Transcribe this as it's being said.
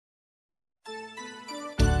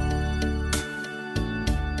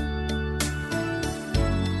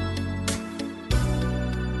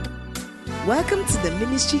Welcome to the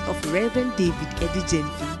ministry of Reverend David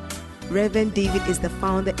Edijenfi. Reverend David is the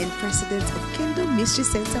founder and president of Kingdom Ministry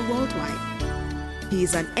Center Worldwide. He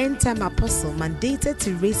is an end-time apostle mandated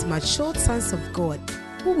to raise matured sons of God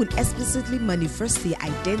who will explicitly manifest their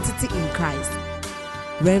identity in Christ.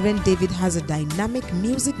 Reverend David has a dynamic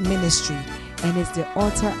music ministry and is the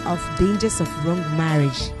author of Dangers of Wrong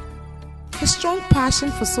Marriage. His strong passion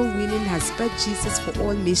for soul winning has spread Jesus for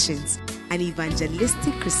all nations, an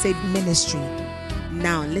evangelistic crusade ministry.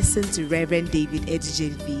 Now listen to Reverend David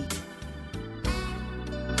Edijenfi.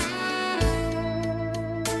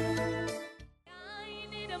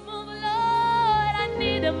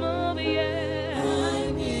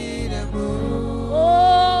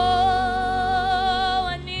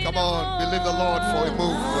 Come on, believe the Lord for a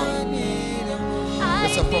move.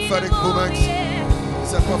 It's a prophetic moment.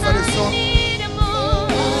 It's a prophetic song.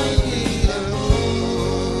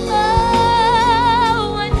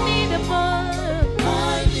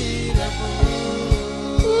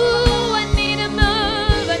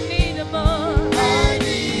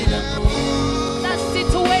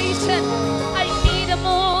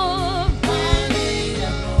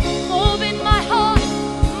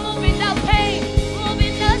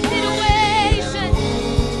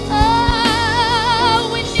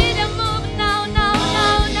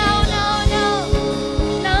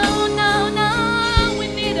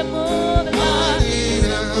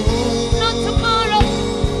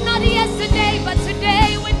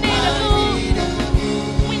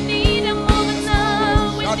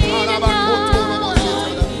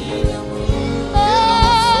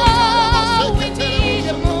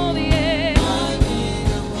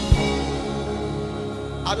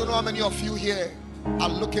 I don't know how many of you here are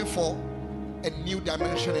looking for a new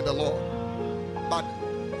dimension in the Lord, but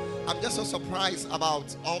I'm just so surprised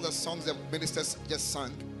about all the songs the ministers just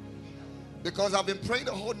sang, because I've been praying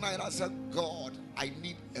the whole night. I said, God, I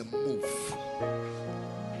need a move.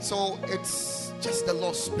 So it's just the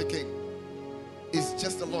Lord speaking. It's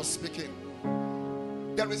just the Lord speaking.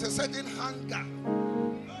 There is a certain hunger,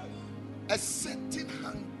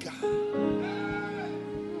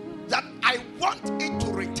 that I want it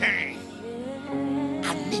to return.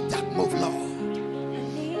 I need that move, Lord.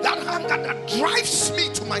 That hunger that drives me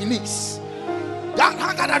to my knees. That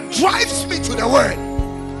hunger that drives me to the word.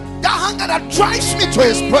 That hunger that drives me to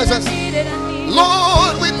his presence.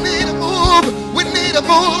 Lord, we need a move. We need a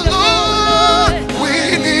move, Lord.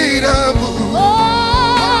 We need a move.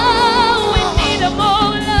 Oh, we need a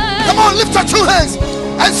move, Lord. Come on, lift your two hands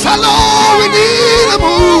and say, Lord, we need a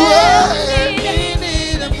move.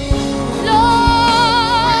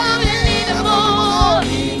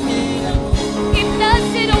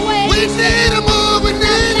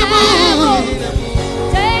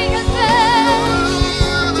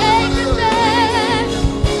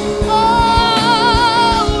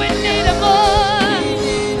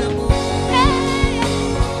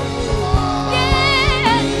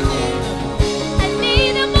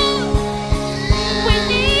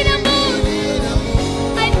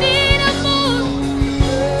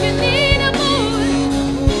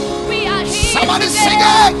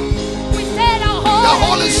 The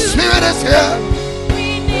Holy Spirit is here.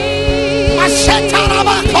 We need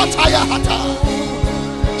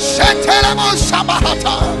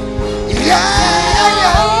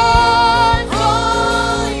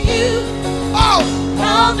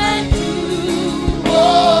come and do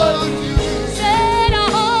what you set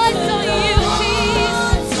our hearts on you,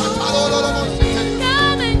 Jesus.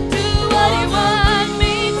 Come and do what you want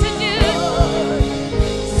me to do.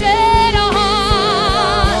 Set our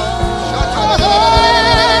hearts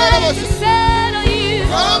to set on you.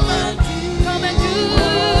 Come and do.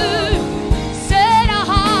 Set our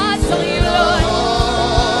hearts on you, Lord.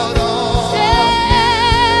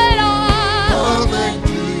 Set our hearts.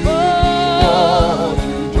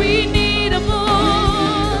 Oh, we need a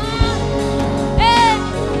move. Hey,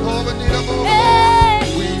 hey.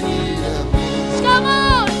 Come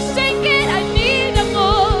on, sing it. I need a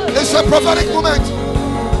move. It's a prophetic moment.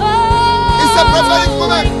 Oh, It's a prophetic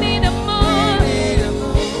moment. I need a move.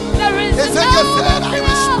 There is Ezekiel no said, I move.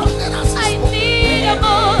 responded as I he spoke. need a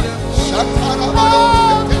move.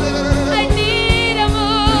 I need a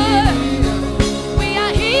move. We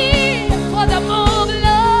are here for the move,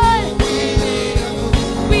 Lord.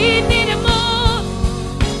 We need a move.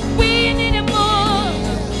 We need a move.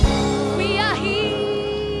 We are here.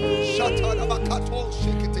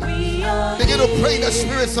 We are Begin to pray in the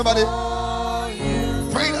Spirit, somebody.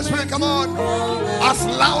 Pray in the Spirit, come on. As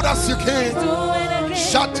loud as you can.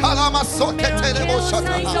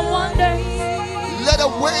 signs and wonders. Let the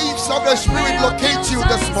waves of the Spirit locate you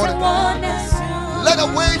this morning. Let the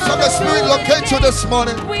waves of the Spirit locate you this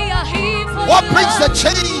morning. We are here for What you, brings the Lord.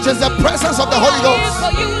 change is the presence of the We Holy are here Ghost.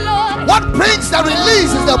 for you, Lord. What brings the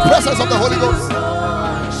release is the presence of the Holy Ghost. We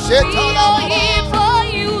are here for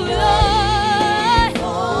you, Lord.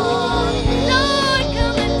 Lord,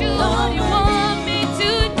 come and do what you want me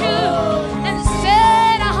to do and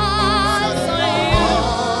set our hearts on you.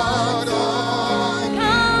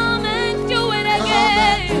 Come and do it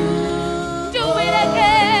again. Do it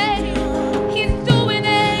again. He's doing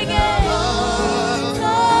it again. Oh,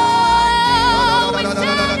 we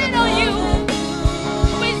set it on you.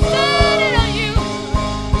 We set it on you.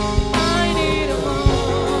 I need a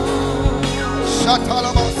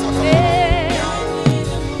Shatalabasata. yeah.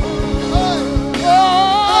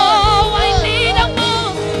 Oh, I need a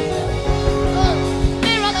move.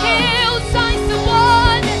 Miracle, signs and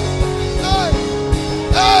wonders.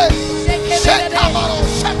 Hey, Shake it, shake baby. Kamaro,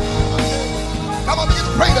 shake. Come on, begin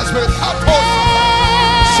to pray the Spirit. Hey.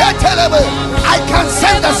 I can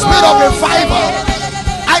sense the spirit of revival.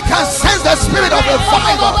 I can sense the spirit of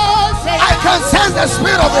revival. I can sense the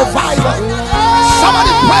spirit of revival.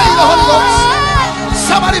 Somebody pray in the Holy Ghost.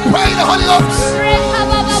 Somebody pray in the Holy Ghost.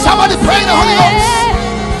 Somebody pray in the Holy Ghost.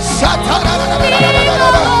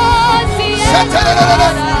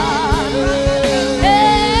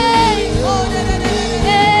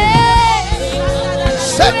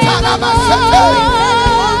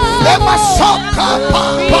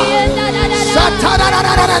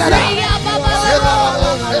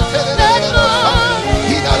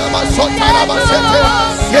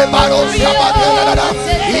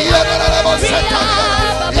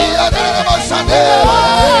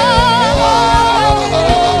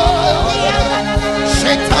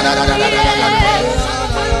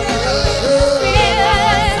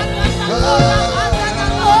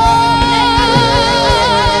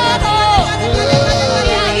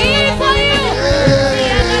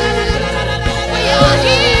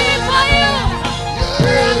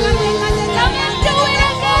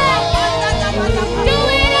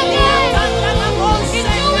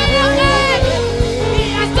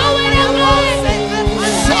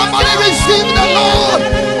 Somebody receive the Lord.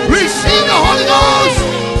 Receive the Holy Ghost.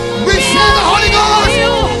 Receive the Holy Ghost.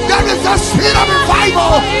 There is a spirit of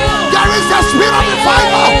revival. There is a spirit of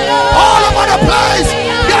revival all over the place.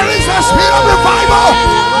 There is a spirit of revival.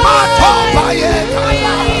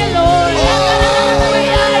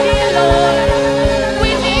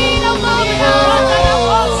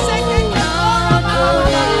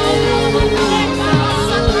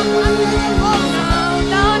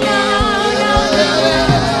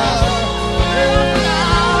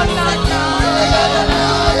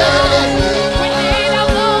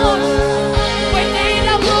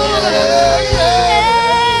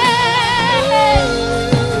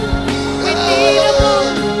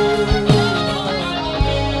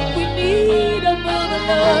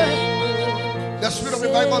 The spirit of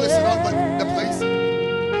revival is all over the place. The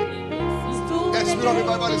spirit of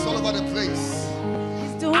revival is all over the place.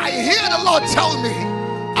 I hear the Lord tell me,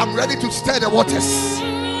 I'm ready to stir the waters.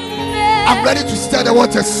 I'm ready to stir the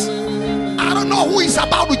waters. I don't know who is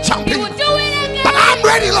about to jump in, but I'm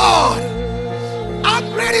ready, Lord.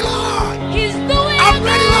 I'm ready, Lord. I'm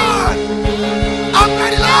ready, Lord. I'm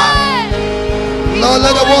ready, Lord. Lord,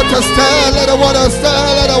 let the water stir. Let the water stir.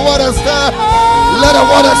 Let the water stir. Let the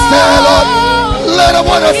water stir, Lord. Let the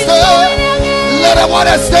water stir. Let the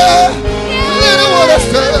water stir. Let the water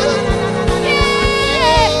stir.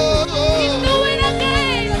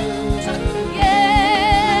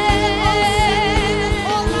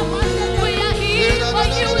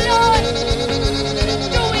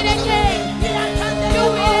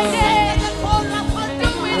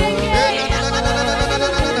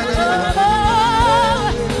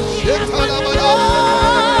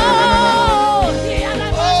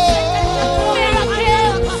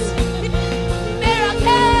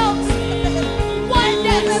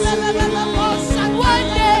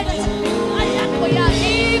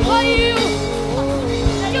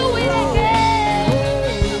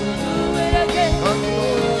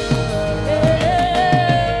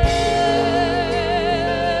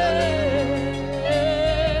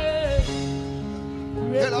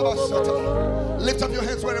 Lift up your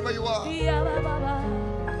hands wherever you are.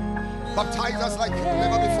 Baptize us like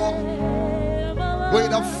never before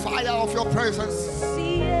with the fire of your presence.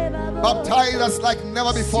 Baptize us like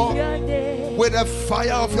never before with the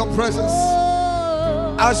fire of your presence.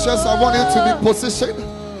 Ashes, I want you to be positioned.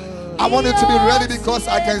 I want you to be ready because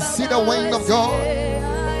I can see the wind of God.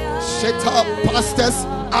 Shut up, pastors,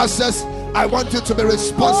 ashes. I want you to be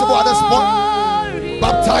responsible at this point.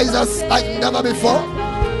 Baptize us like never before.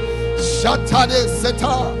 Shatade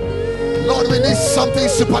Seta. Lord, we need something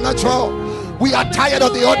supernatural. We are tired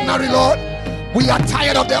of the ordinary, Lord. We are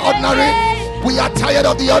tired of the ordinary. We are tired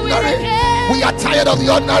of the ordinary. We are tired of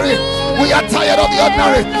the ordinary. We are tired of the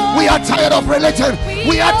ordinary. We are tired of religion.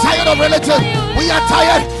 We are tired of religion. We are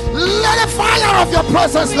tired. Let the fire of your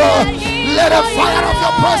presence, Lord. Let the fire of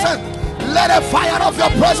your presence. Let the fire of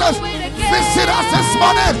your presence visit us this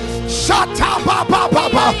morning. Shut up,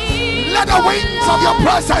 Papa. Let the winds of your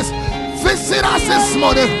presence visit us this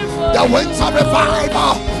morning. The winds of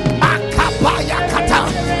revival. Makapayakata,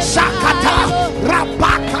 Shakata,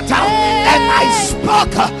 Rabakata. And I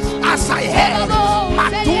spoke as I heard.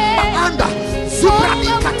 Matumba anda,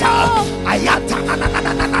 Zubranikata, Ayata, na,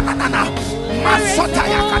 Masota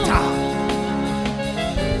Yakata.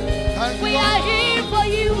 We are here for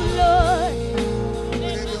you, Lord.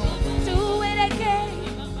 Do it again.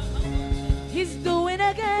 He's doing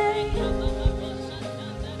again.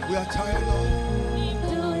 We are tired, Lord.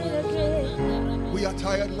 Do it again. We are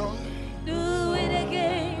tired, Lord. Do it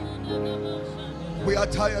again. We are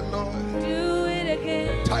tired, Lord. Do it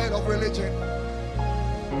again. Tired of religion.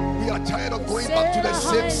 We are tired of going back to the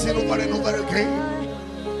same sin over and over again.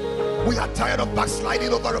 We are tired of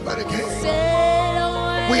backsliding over and over again.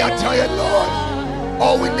 We are tired, Lord.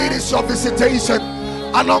 All we need is your visitation,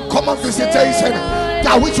 an uncommon visitation,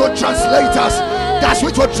 that which will translate us, that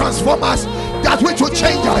which will transform us, that which will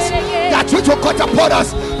change us, that which will catapult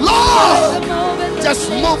us. Lord, just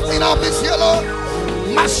move in our midst here, Lord.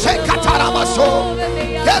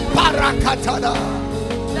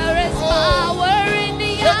 There is power in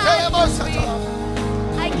the atmosphere.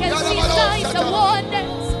 I can see signs and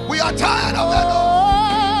wonders. We are tired of that, Lord.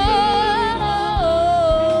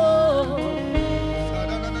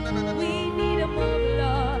 We need a move,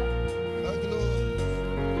 Lord.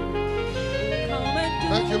 Come and do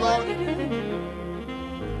Thank you, Lord. what you do.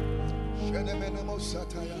 What you do.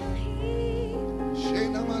 Oh, We are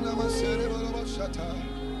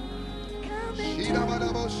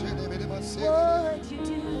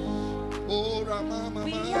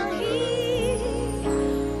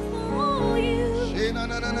here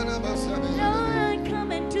for you. Lord,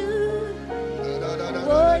 come and do what you do.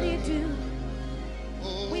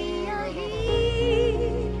 We are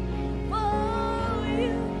here for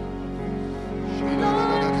you.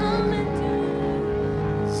 Lord, come and do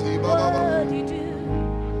what you do.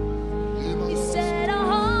 We set our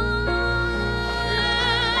hearts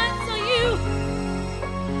on you.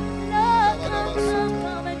 Lord,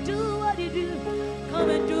 come and do what you do. Come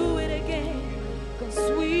and do it again.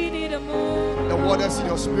 'Cause we need a move. The waters in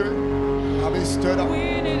your spirit have been stirred up.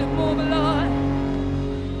 We need a move, Lord.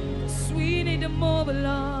 'Cause we need a move,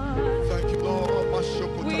 Lord. Thank you, Lord.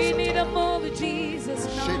 We need a move, Jesus.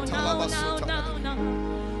 No.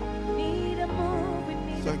 Need a move. We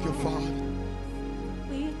need Thank you, Father.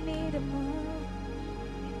 We need a move.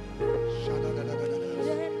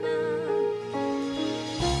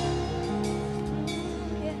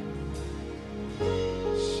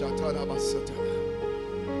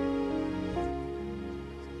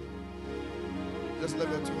 Just let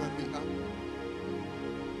your two hands be up.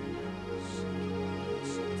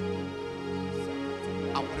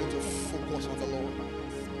 I want you to focus on the Lord.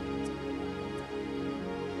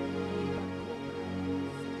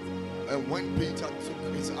 And when Peter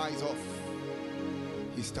took his eyes off,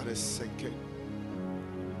 he started sinking.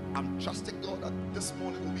 I'm trusting God that this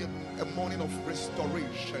morning will be a morning of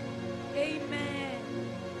restoration. Amen.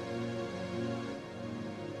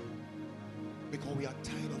 Because we are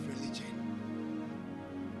tired of religion.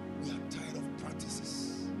 We are tired of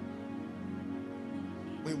practices.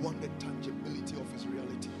 We want the tangibility of His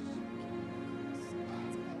reality.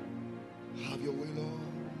 Have your way, Lord.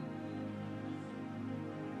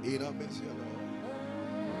 In our midst, Lord.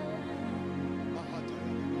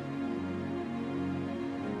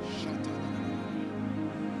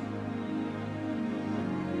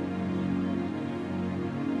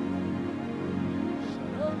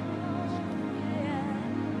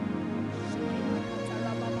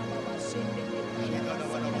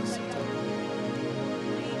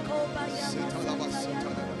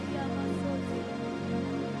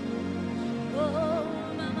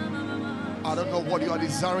 I don't know what you are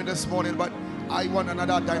desiring this morning, but I want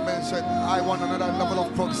another dimension. I want another level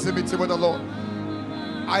of proximity with the Lord.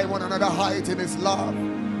 I want another height in His love.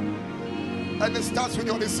 And it starts with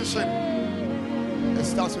your decision. It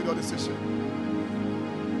starts with your decision.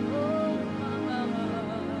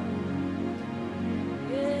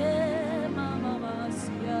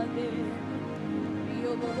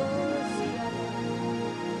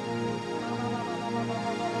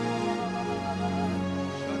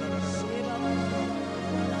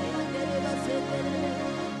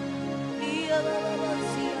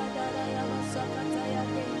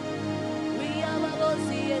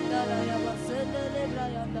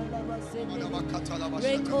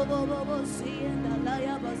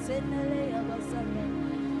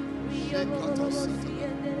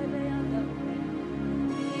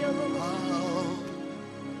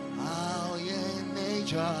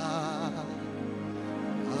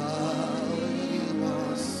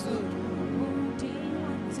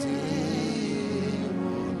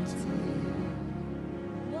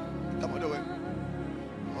 Come on, do it.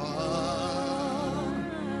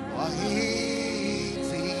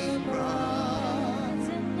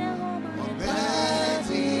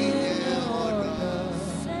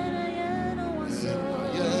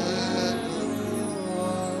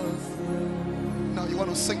 Now you want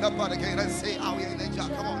to sing that part again. Let's say, "Are we in nature?"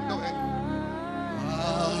 Come on, do it.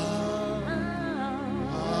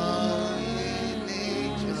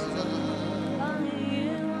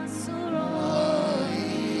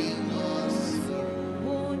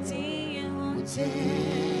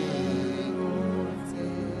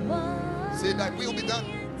 Say, "Thy will be done."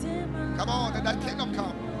 Come on, and thy kingdom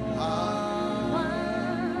come.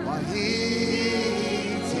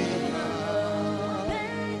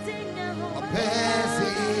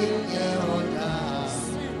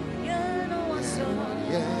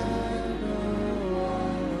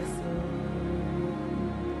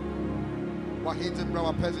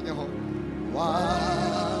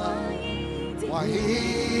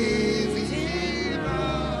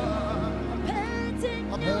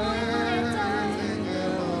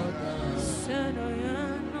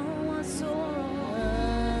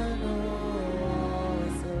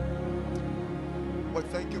 We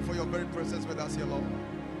thank you for your very presence with us here, Lord.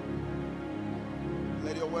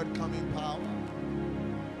 Let your word come in power.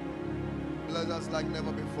 Bless us like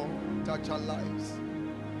never before. Touch our lives.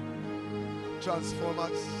 Transform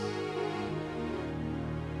us.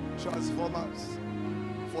 Transform us.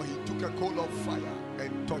 For he took a coal of fire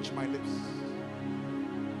and touched my lips.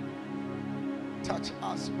 Touch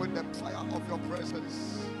us with the fire of your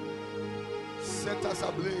presence. Set us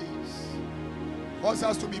ablaze. Cause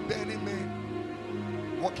us to be burning men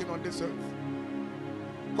walking on this earth.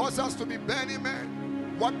 Cause us to be burning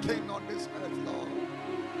men walking on this earth, Lord.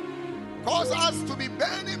 Cause us to be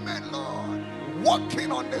burning men, Lord,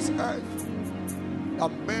 walking on this earth. A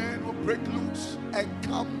man will break loose and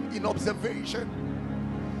come in observation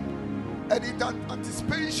and in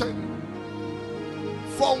anticipation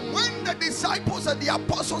for when the disciples and the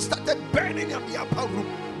apostles started burning in the upper room.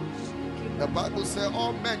 The Bible says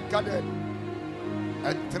all men gathered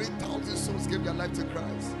and 3,000 souls gave their life to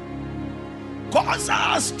Christ. Cause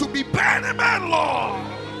us to be burning men, Lord.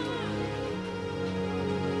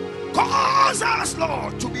 Cause us,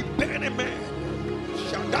 Lord, to be burning men.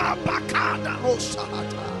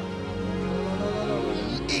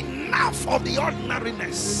 Enough of the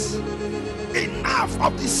ordinariness. Enough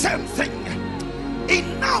of the same thing.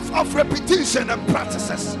 Enough of repetition and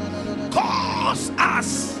practices. Cause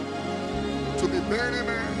us to be burning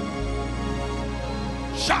men.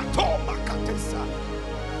 Shato Makatesa.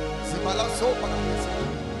 Zibala Sopa.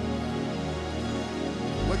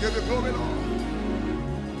 We give you glory, Lord.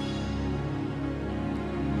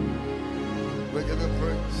 We give you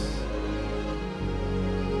praise.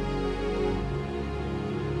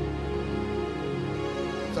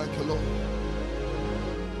 Thank you, Lord.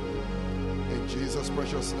 In Jesus'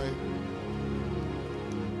 precious name.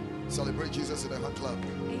 Celebrate Jesus in a hand clap.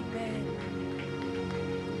 Amen.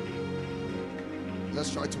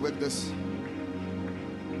 Let's try to work this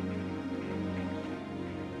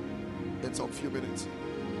in some few minutes.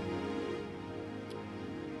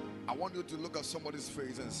 I want you to look at somebody's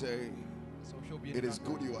face and say, it is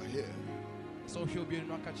good you are here.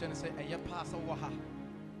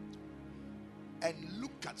 And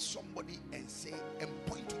look at somebody and say, and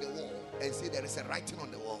point to the wall and say, there is a writing on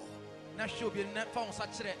the wall.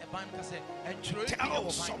 Tell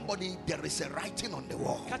somebody there is a writing on the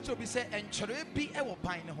wall.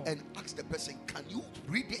 And ask the person, can you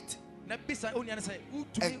read it?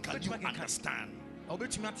 And can you understand?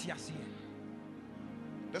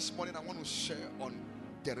 This morning I want to share on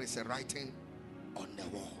there is a writing on the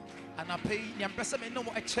wall.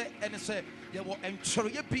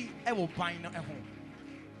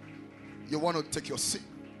 You want to take your seat?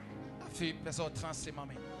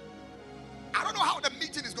 I don't know how the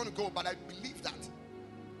meeting is going to go, but I believe that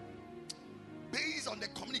based on the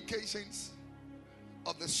communications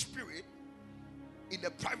of the Spirit in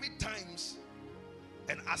the private times,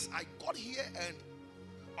 and as I got here and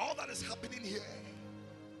all that is happening here,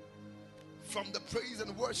 from the praise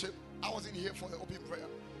and worship, I wasn't here for the open prayer,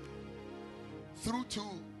 through to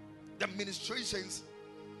the ministrations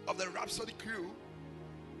of the Rhapsody crew,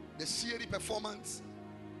 the CAD performance,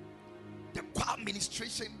 the choir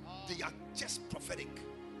ministration, they are just prophetic.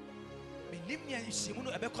 But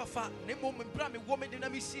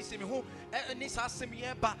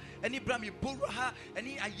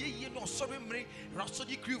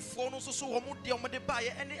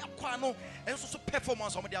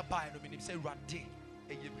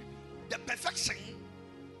the perfection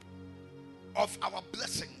of our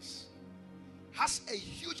blessings has a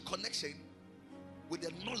huge connection with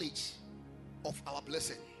the knowledge of our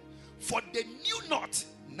blessing. For they knew not,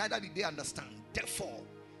 neither did they understand. Therefore,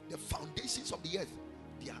 the foundations of the earth,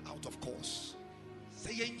 they are out of course.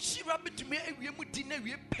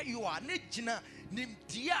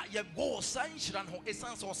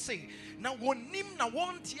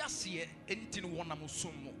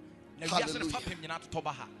 Hallelujah.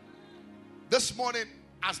 This morning,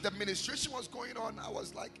 as the ministration was going on, I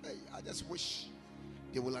was like, hey, I just wish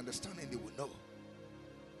they will understand and they will know.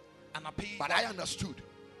 But I understood.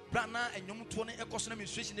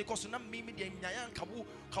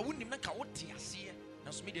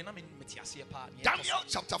 Daniel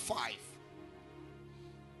chapter 5.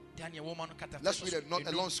 Let's read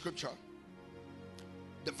a long scripture.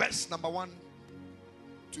 The verse number 1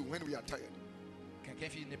 to when we are tired.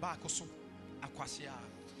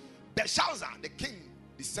 Belshazzar, the king,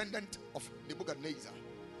 descendant of Nebuchadnezzar.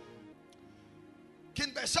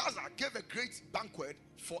 King Belshazzar gave a great banquet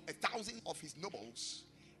for 1,000 of his nobles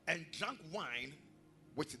and drank wine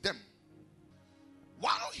with them.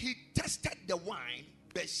 While he tasted the wine,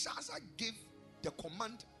 Belshazzar gave the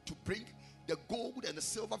command to bring the gold and the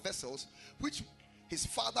silver vessels which his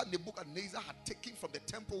father Nebuchadnezzar had taken from the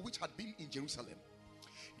temple which had been in Jerusalem,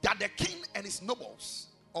 that the king and his nobles,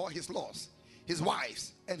 or his lords, his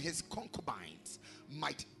wives, and his concubines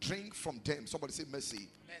might drink from them. Somebody say mercy.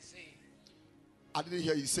 Mercy. I didn't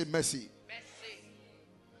hear you say mercy. Mercy.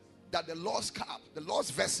 That the Lord's cup, the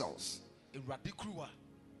Lord's vessels, you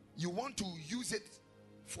want to use it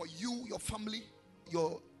for you, your family,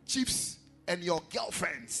 your chiefs, and your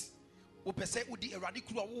girlfriends. While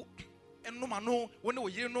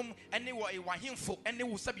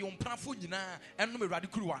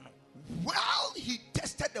he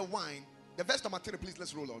tested the wine, the verse number 3, please,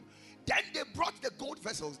 let's roll on. Then they brought the gold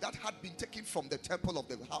vessels that had been taken from the temple of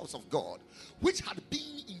the house of God, which had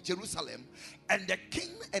been in Jerusalem, and the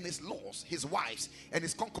king and his lords, his wives, and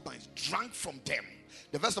his concubines drank from them.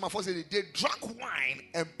 The verse number 4 says they drank wine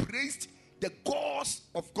and praised the gods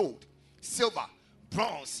of gold, silver,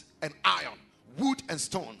 bronze, and iron, wood, and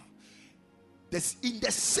stone. This in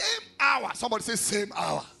the same hour, somebody say same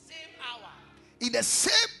hour. Same hour. In the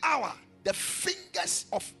same hour, the fingers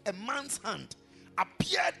of a man's hand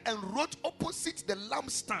appeared and wrote opposite the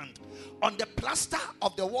lampstand on the plaster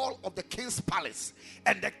of the wall of the king's palace.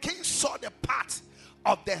 And the king saw the part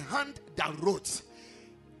of the hand that wrote.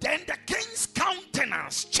 Then the king's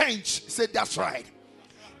countenance changed. Say that's right.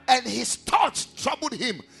 And his thoughts troubled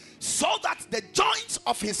him, so that the joints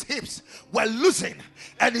of his hips were loosened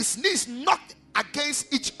and his knees knocked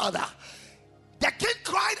against each other. The king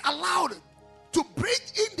cried aloud to bring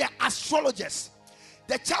in the astrologers,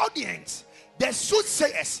 the Chaldeans, the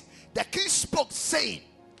soothsayers. The king spoke, saying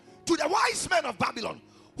to the wise men of Babylon,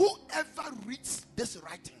 whoever reads these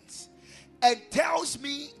writings and tells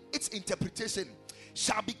me its interpretation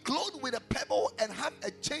shall be clothed with a pebble and have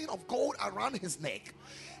a chain of gold around his neck,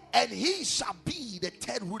 and he shall be the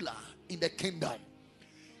third ruler in the kingdom.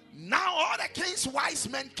 Now all the king's wise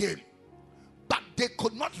men came, but they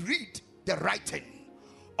could not read the writing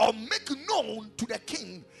or make known to the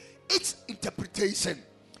king its interpretation.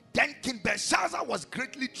 Then King Belshazzar was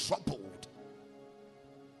greatly troubled.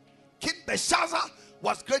 King Belshazzar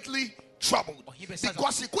was greatly troubled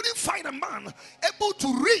because he couldn't find a man able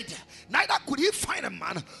to read, neither could he find a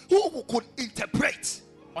man who could interpret.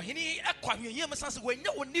 His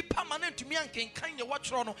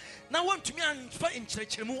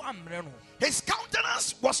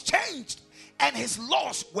countenance was changed, and his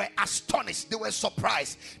lords were astonished. They were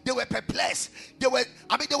surprised. They were perplexed. They were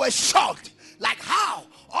shocked. Like how?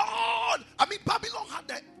 Babylon had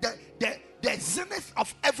the zenith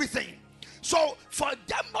of everything. So for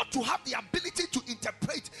them not to have the ability to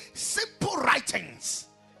interpret simple writings,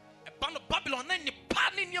 Babylon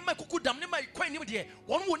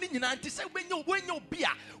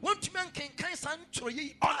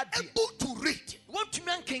unable to read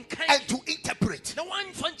and to interpret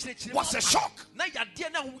was a shock.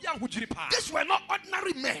 These were not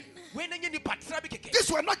ordinary men. These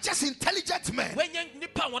were not just intelligent men.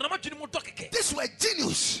 These were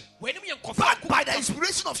genius, backed by the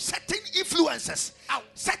inspiration of certain influences,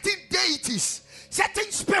 certain deities,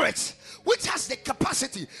 certain spirits, which has the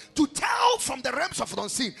capacity to tell from the realms of the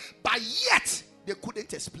unseen, but yet they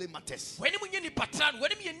couldn't explain matters. When you need patran,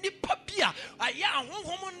 when you need papia, I am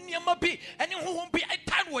home near my be, and you won't be a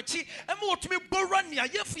time watching, and more to me borania,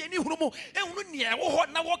 if any humo, and near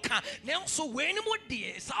what now can. Now, so when more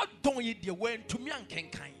days, I don't eat the word to me and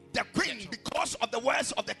kind. The queen, because of the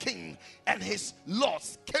words of the king and his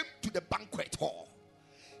lords, came to the banquet hall.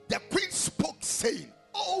 The queen spoke, saying,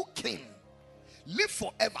 O king, live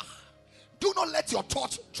forever. Do not let your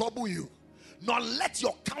thoughts trouble you, nor let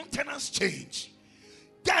your countenance change.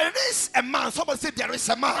 There is a man. Somebody say, there is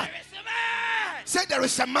a man. There is a man. Say, there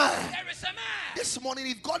is a man. There is a man. This morning,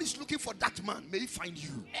 if God is looking for that man, may he find you.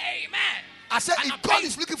 Amen. I said, if God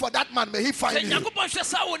is looking for that man, may he find you.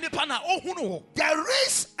 There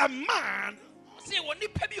is a man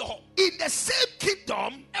in the same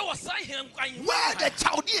kingdom where the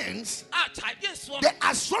Chaldeans, the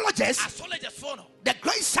astrologers, the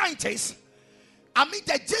great scientists,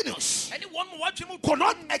 the genius could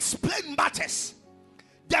not explain matters.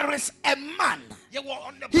 There is a man.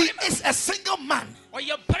 He is a single man.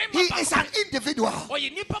 He is an individual.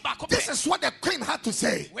 This is what the queen had to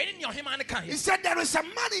say. He said, there is a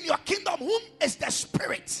man in your kingdom whom is the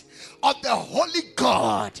spirit of the Holy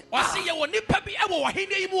God.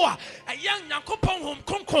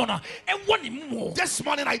 This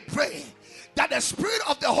morning I pray that the spirit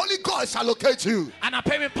of the Holy God shall locate you.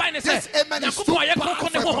 This amen is too powerful for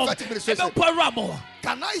prophetic ministration.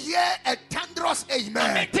 Can I hear a thunderous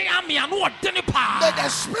amen? May the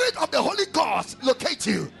spirit of the Holy God locate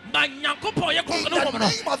you. In the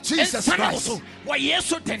name of Jesus Christ. For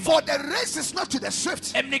the race is not to the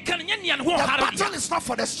swift. The battle is not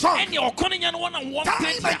for the strong. Time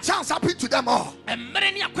and chance happen to them all.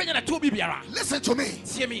 Listen to me.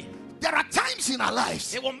 There are times in our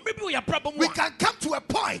lives we can come to a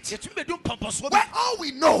point where all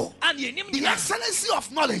we know, the excellency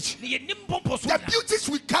of knowledge, the beauties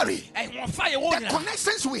we carry, the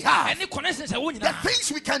connections we have, the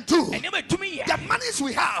things we can do, the monies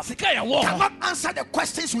we have, cannot answer the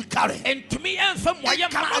questions we carry. It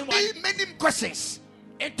cannot be many questions.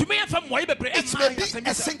 It may be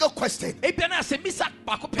a single question.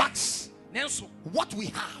 But what we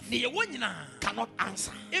have cannot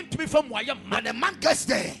answer. When a man gets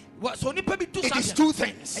there, it is two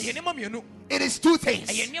things. It is two things.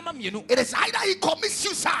 It is either he commits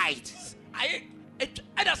suicide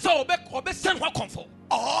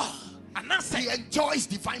or he enjoys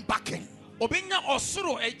divine backing. When you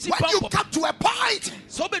come to a point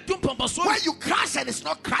where you crash and it's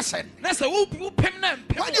not crashing, when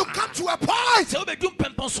you come to a point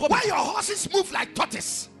where your horses move like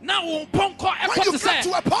tortoise, when you come to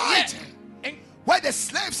a point where the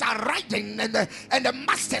slaves are riding and the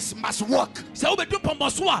masters must walk, you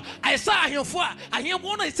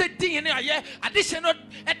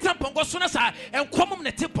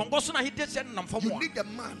need a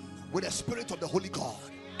man with the spirit of the Holy God.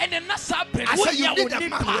 I said you need a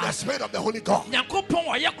man with the spirit of the Holy God. There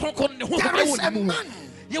is a man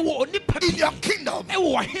in your kingdom.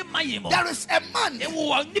 There is a man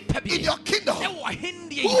in your kingdom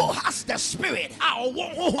who has the spirit of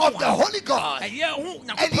the Holy God. And in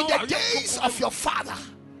the days of your father,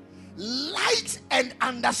 light and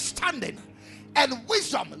understanding and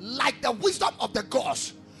wisdom, like the wisdom of the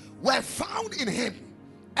gods, were found in him.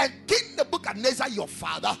 And King Nebuchadnezzar, your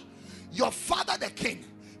father the king,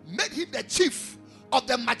 made him the chief of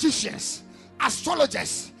the magicians,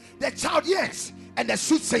 astrologers, the Chaldeans, and the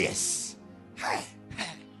soothsayers. Hey.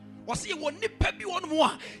 Was he one nipa bi one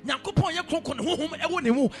more? Nyankopon ye kronkon honhom ewo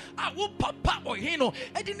ne mu. A wo papa ohino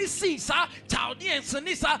e di ni see sa Chaldeans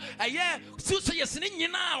ni sa aye soothsayers ni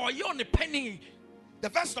nyina oye on the penny. The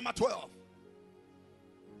verse number 12.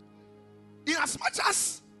 In as much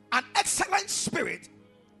as an excellent spirit,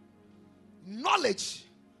 knowledge,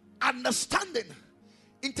 understanding,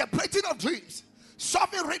 interpreting of dreams,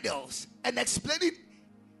 solving riddles, and explaining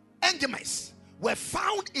enigmas were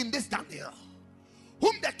found in this Daniel,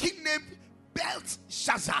 whom the king named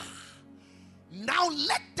Belshazzar. Now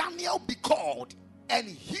let Daniel be called, and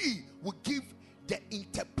he will give the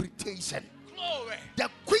interpretation. Glory. The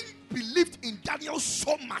queen believed in Daniel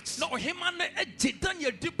so much that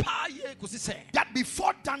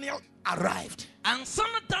before Daniel arrived,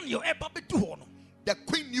 the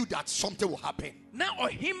queen knew that something will happen. The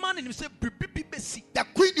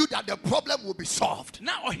queen knew that the problem will be solved.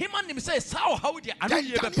 Then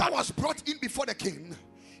Daniel was brought in before the king.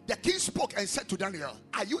 The king spoke and said to Daniel,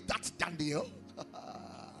 "Are you that Daniel?"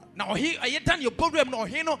 Now he Daniel problem no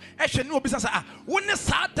he no do you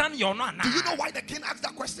know why the king asked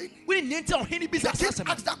that question? The king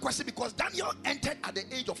asked that question because Daniel entered at the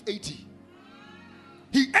age of 80.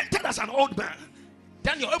 He entered as an old man.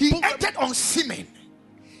 He entered on semen.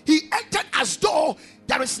 He entered as though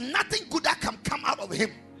there is nothing good that can come out of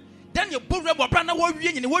him. Daniel Burram Brana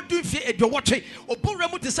Warrior in what do you fear at your watch? Or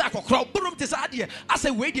Burram to Sako crowd, Burram to Sadia. As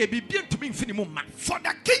a way, they be built to me infinimum. For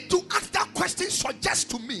the king to ask that question suggests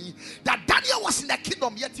to me that Daniel was in the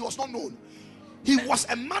kingdom, yet he was not known. He was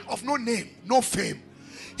a man of no name, no fame.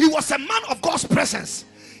 He was a man of God's presence.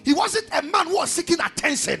 He wasn't a man who was seeking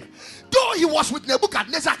attention. Though he was with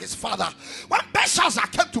Nebuchadnezzar, his father, when Belshazzar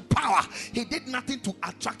came to power, he did nothing to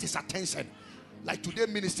attract his attention. Like today,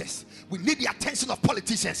 ministers, we need the attention of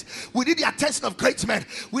politicians. We need the attention of great men.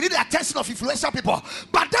 We need the attention of influential people.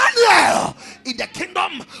 But Daniel, in the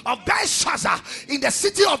kingdom of Belshazzar, in the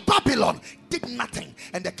city of Babylon, did nothing.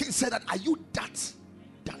 And the king said that, are you that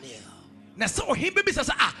Daniel? Now, so he baby says,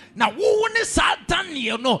 now who is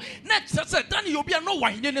Daniel? No, next said Daniel be no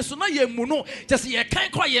one. So now you know, just you can't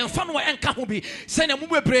cry and fun and can't be. Send a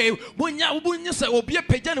move brave. When you say, will be a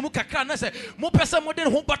pagan Mukakana, say, more person more than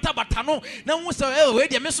who batano. Now, was a way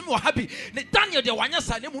they miss more happy. Daniel, the one, yes,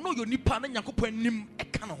 I never know you need pan and Yakup nim a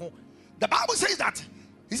canoe. The Bible says that.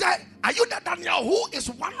 He said, are you that Daniel who is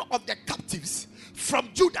one of the captives from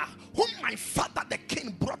Judah, whom my father the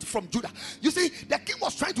king brought from Judah? You see, the king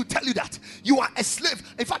was trying to tell you that you are a slave.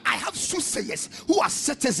 In fact, I have soothsayers who are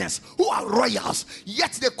citizens, who are royals,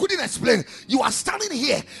 yet they couldn't explain. You are standing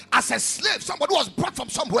here as a slave, somebody who was brought from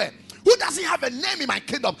somewhere, who doesn't have a name in my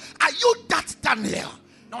kingdom. Are you that Daniel?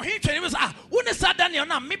 Now he was when they said Daniel,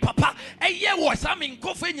 now me papa, a year was I mean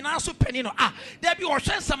coffee in also penny no there be or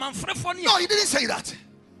some and for no, he didn't say that.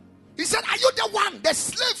 He said, are you the one, the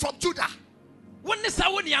slave from Judah? When they say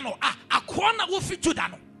a corner will fit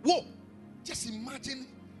Judah. Whoa. Just imagine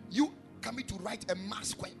you coming to write a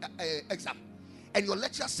mass exam and your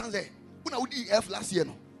lecturer stands there. When I did F last year,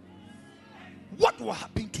 no. What will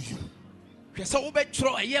happen to you? So we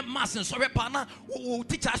throw a year mass and sorry partner who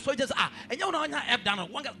teach us soldiers and you know F done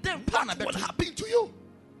one damn partner. What will happen to you?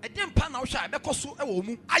 A damn partner shy because are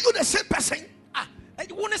you the same person?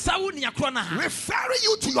 Referring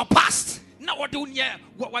you to your past. Now what do you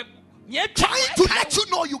trying to let you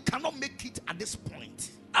know you cannot make it at this point.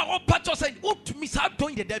 Our pastor said, "Oh, to me, start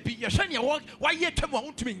doing the debut. You're showing your work. Why you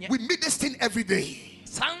come to me? We meet this thing every day."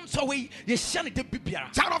 Sounds away. You shall the baby.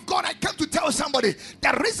 Child of God, I came to tell somebody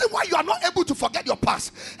the reason why you are not able to forget your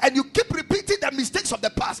past and you keep repeating the mistakes of the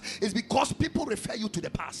past is because people refer you to the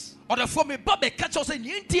past. Or the for me, Bobby catch us in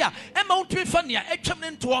India. Emma Trifania,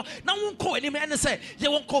 Etchamento. Now won't call any man and say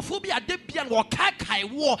you won't call phobia, Debian or Kakai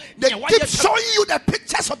war. They keep showing you the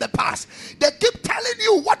pictures of the past. They keep telling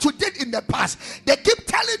you what you did in the past. They keep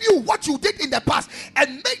telling you what you did in the past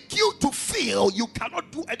and make you to feel you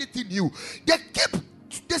cannot do anything new. They keep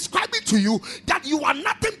describing to you that you are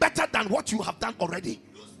nothing better than what you have done already.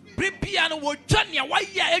 Piano will Johnny, why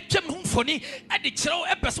you are funny at the chill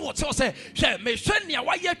episode. So say, may Shania,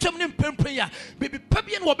 why you are coming in baby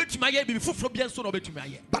Papian will bet my before Fabian so over to my.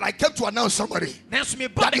 But I came to announce somebody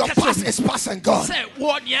that your past is past and gone.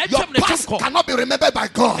 Your past cannot be remembered by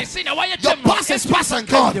God. Your past is past and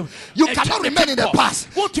gone. You cannot remain in the past.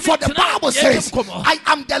 For the Bible says, I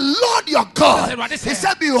am the Lord your God. He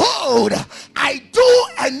said, behold, I do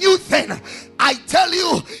a new thing. I tell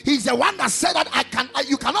you, he's the one that said that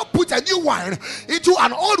you cannot put a new wine into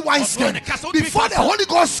an old wineskin. Before the Holy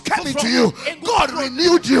Ghost came into you, God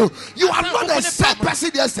renewed you. You are not the same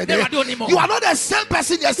person yesterday. You are not the same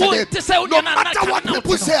person yesterday. No matter what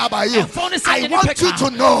people say about you, I want you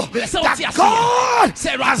to know that God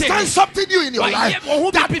has done something new in your life.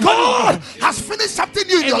 That God has finished something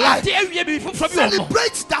new in your life.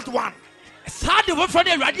 Celebrate that one. Let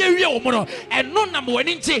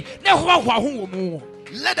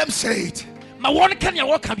them say it,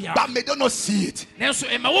 but may they not see it. Let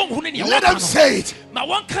them say it, but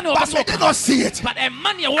may they not see it.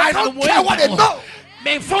 I don't care what they know.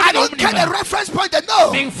 I don't care the reference point they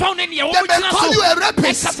know. They may call you a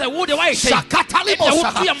rapist. They may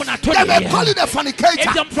call you the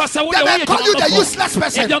fornicator. They may call you the useless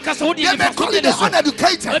person. They may call you the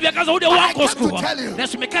uneducated. But I come to tell you,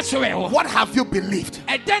 what have you believed?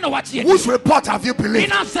 Whose report have you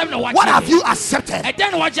believed? What have you accepted?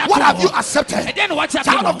 What have you accepted?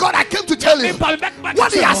 Child of God, I came to tell you,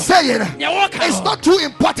 what they are saying is not too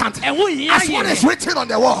important as what is written on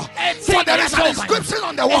the wall. For there is an inscription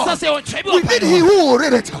on the wall. We need he who will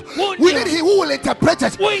read it. We need he who will interpret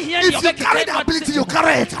it. If you carry the ability, you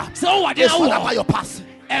carry it. It's not about your past.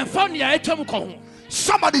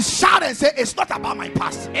 Somebody shout and say, it's not about my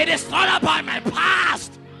past. It is not about my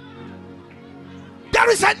past. There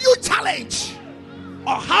is a new challenge.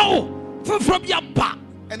 Or how? From your back.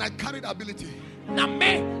 And I carry the ability.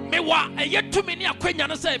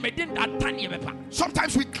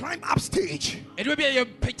 Sometimes we climb up stage,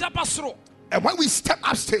 and when we step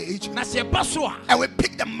up stage and we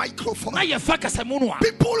pick the microphone,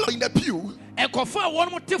 people in the pew are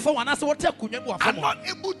not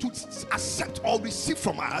able to accept or receive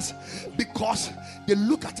from us because they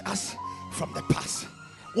look at us from the past.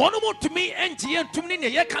 Are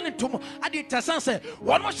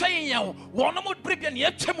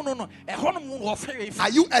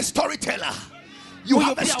you a storyteller? You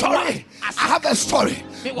have a story. I have a story.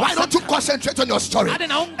 Why don't you concentrate on your story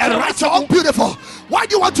and write your own beautiful? Why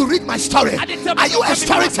do you want to read my story? Are you a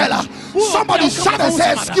storyteller? Somebody shout and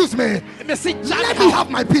say, excuse me, let me have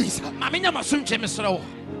my peace.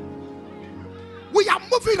 We are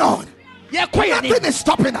moving on. Nothing is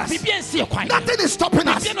stopping us. Nothing is stopping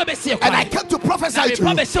us. And I came to prophesy to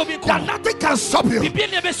you that nothing can stop you.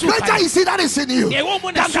 Greater is he that is in you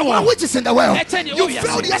than the one which is in the world. You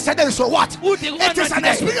failed yesterday, so what? It is an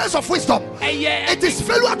experience of wisdom. It is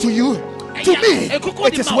failure to you. To me,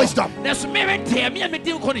 it is wisdom.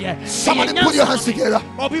 Somebody put your hands together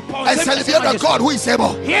and celebrate the God who is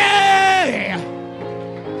able. Yeah.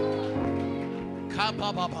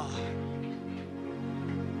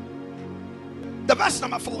 The verse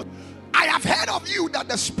number 4. I have heard of you that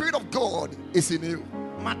the Spirit of God is in you.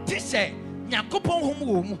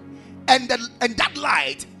 And that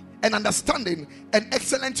light and understanding and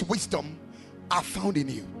excellent wisdom are found in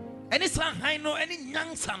you. Now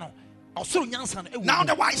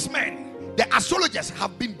the wise men, the astrologers,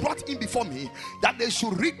 have been brought in before me that they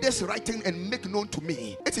should read this writing and make known to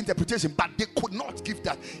me its interpretation, but they could not give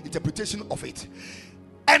that interpretation of it.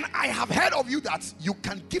 And I have heard of you that you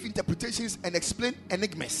can give interpretations and explain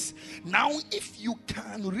enigmas. Now, if you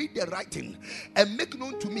can read the writing and make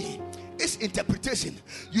known to me its interpretation,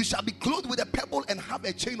 you shall be clothed with a pebble and have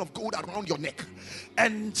a chain of gold around your neck,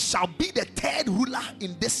 and shall be the third ruler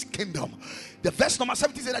in this kingdom. The verse number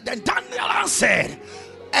 17 said that then Daniel answered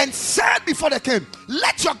and said before the king,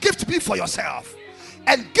 let your gift be for yourself,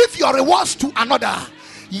 and give your rewards to another.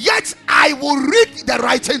 Yet I will read the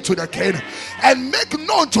writing to the king and make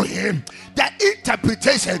known to him the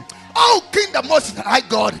interpretation. Oh, King, the Most High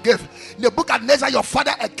God gave Nebuchadnezzar your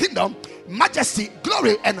father a kingdom, majesty,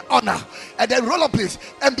 glory, and honor. And then roll up, please.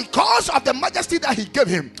 And because of the majesty that he gave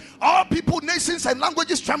him, all people, nations, and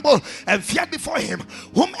languages trembled and feared before him.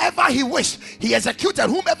 Whomever he wished, he executed.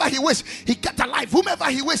 Whomever he wished, he kept alive. Whomever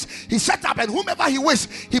he wished, he set up. And whomever he wished,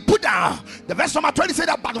 he put down. The verse number 20 said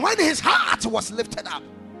that, but when his heart was lifted up,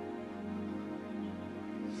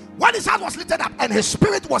 when his heart was lifted up and his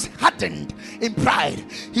spirit was hardened in pride,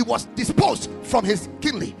 he was disposed from his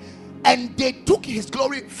kingly, and they took his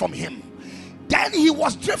glory from him. Then he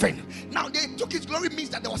was driven. Now they took his glory means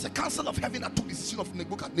that there was a council of heaven that took the decision of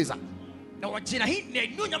Nebuchadnezzar.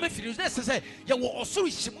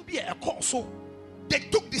 They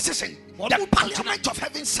took decision. The parliament of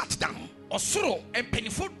heaven sat down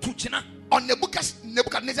on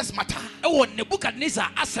Nebuchadnezzar's matter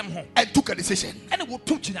and took a decision,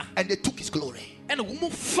 and they took his glory.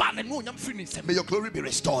 May your glory be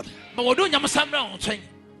restored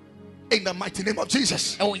in the mighty name of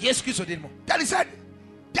Jesus. That he said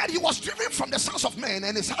that he was driven from the sons of men,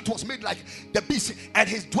 and his heart was made like the beast, and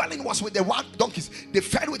his dwelling was with the wild donkeys. They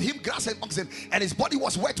fed with him grass and oxen, and his body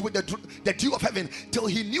was wet with the dew of heaven, till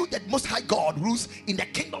he knew that Most High God rules in the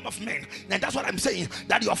kingdom of men. And that's what I'm saying,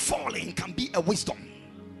 that your falling can be a wisdom.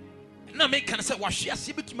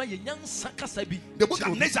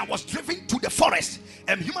 Nebuchadnezzar was driven to the forest,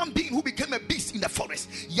 a human being who became a beast in the forest,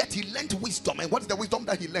 yet he learned wisdom. And what's the wisdom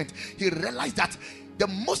that he learned? He realized that the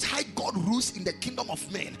Most High God rules in the kingdom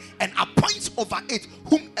of men and appoints over it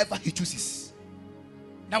whomever he chooses.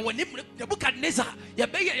 Now, when Nebuchadnezzar, now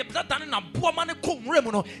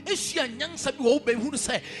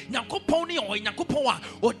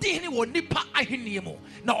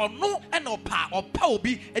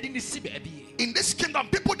in this kingdom,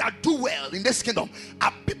 people that do well in this kingdom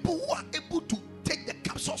are people who are able to take the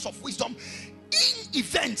capsules of wisdom in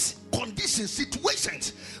events, conditions,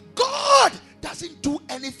 situations. God doesn't do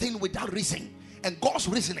anything without reason, and God's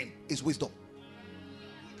reasoning is wisdom.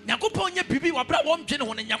 And so we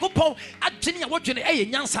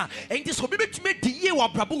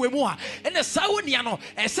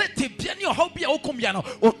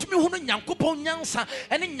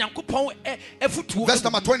verse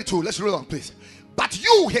number 22, let's roll on, please. But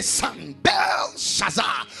you, his son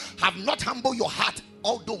Belshazzar, have not humbled your heart,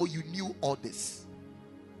 although you knew all this.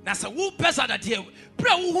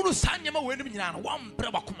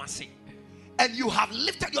 And you have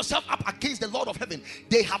lifted yourself up against the Lord of heaven.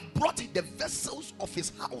 They have brought the vessels of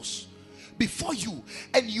his house before you,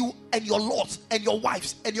 and you and your lords and your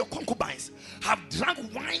wives and your concubines have drunk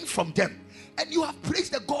wine from them, and you have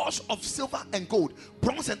praised the gods of silver and gold,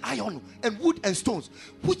 bronze and iron, and wood and stones,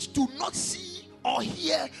 which do not see or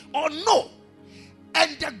hear or know,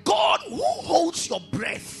 and the God who holds your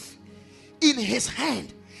breath in his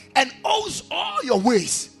hand and owns all your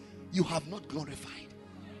ways, you have not glorified.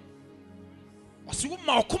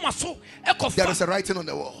 There is a writing on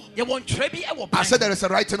the wall. I said there is a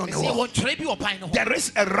writing on the wall. There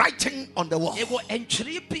is a writing on the wall.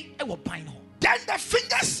 Then the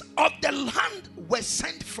fingers of the hand were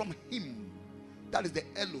sent from him. That is the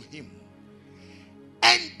Elohim.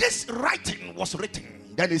 And this writing was written.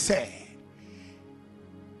 Then he said,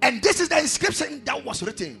 and this is the inscription that was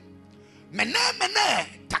written: Mene mene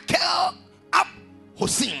takel ab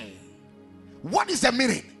hosim. What is the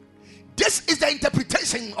meaning? This is the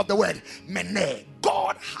interpretation of the word Mene.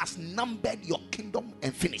 God has numbered your kingdom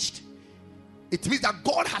and finished. It means that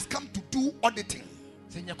God has come to do auditing.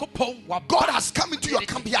 God has come into your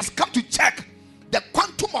camp. He has come to check the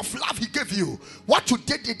quantum of love he gave you. What you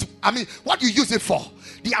did it, what you use it for.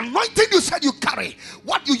 The anointing you said you carry,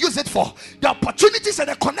 what you use it for. The opportunities and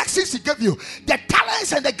the connections he gave you. The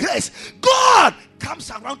talents and the grace. God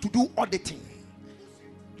comes around to do auditing.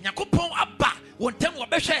 One time we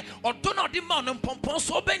behwe odono de ma no pompon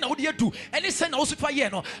so ben na wo de adu eni se na wo sifa ye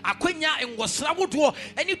no akwanya enwosra wodo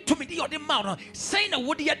eni tumi de ode ma no say na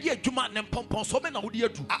wo de ade adwuma ne pompon so ben na wo de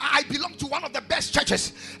adu. I belong to one of the best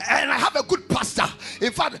churches and I have a good pastor.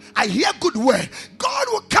 In fact, I hear good word. God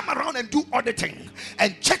will come around and do auditing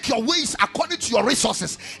and check your ways according to your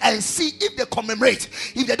resources and see if they commemorate.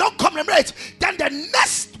 If they don't commemorate, then the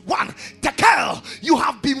next one, Tekel, you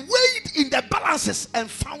have been weighed in the balances and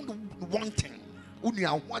found wanting.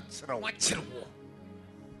 Wasole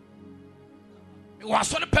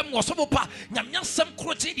pem wosomo pa nyamnyasem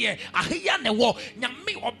krochi de aheya ne wo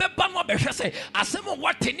nyame obeba no behwe se asem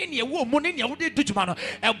watene ne wo mu ne ne wo de dujuma no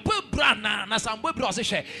ebobra na sambobra o se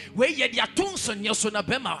hwe we ye de atonso ne so na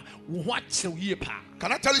bema wo ho akyerw yie pa.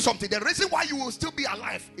 Can I tell you something? The reason why you will still be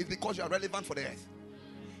alive is because you are relevant for the earth.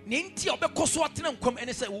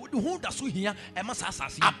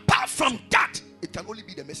 Apart from that, it can only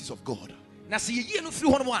be the message of God.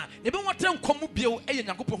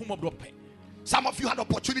 Some of you had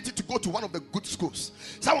opportunity to go to one of the good schools.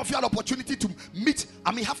 Some of you had opportunity to meet,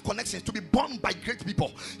 have connections, to be born by great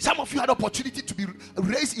people. Some of you had opportunity to be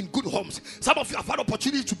raised in good homes. Some of you have had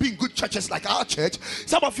opportunity to be in good churches like our church.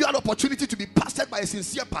 Some of you had opportunity to be pastored by a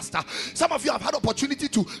sincere pastor. Some of you have had opportunity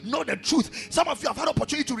to know the truth. Some of you have had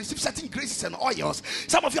opportunity to receive certain graces and oils.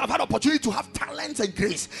 Some of you have had opportunity to have talents and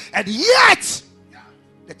grace. And yet,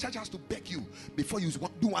 the church has to beg you before you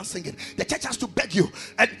do one singing. The church has to beg you.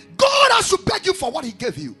 And God has to beg you for what he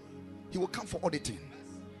gave you. He will come for auditing.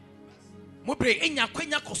 He will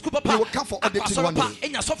come for auditing one day.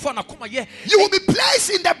 You will be placed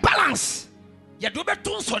in the balance.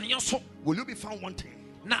 Will you be found wanting?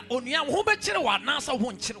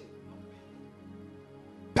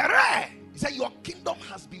 Pere, he said your kingdom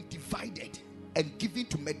has been divided and given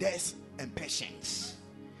to Medes and Persians.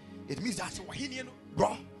 It means that,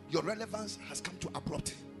 bro, your relevance has come to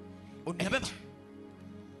abrupt. You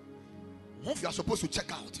are supposed to check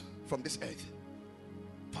out from this earth.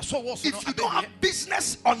 If you don't have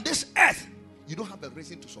business on this earth, you don't have a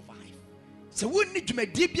reason to survive.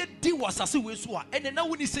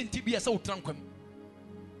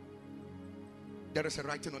 There is a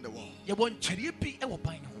writing on the wall.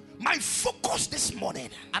 My focus this morning,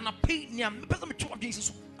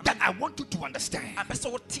 that I want you to understand,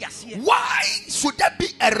 why should there be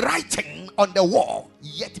a writing on the wall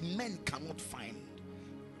yet men cannot find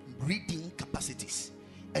reading capacities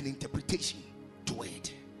and interpretation to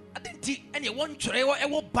it?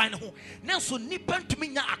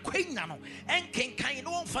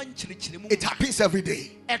 It happens every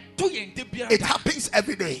day. It happens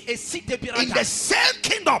every day. In the same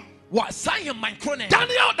kingdom,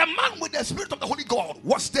 Daniel, the man with the spirit of the Holy God,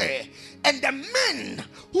 was there, and the men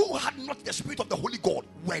who had not the spirit of the Holy God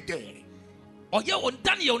were there.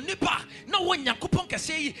 Daniel nipa na won Yakupon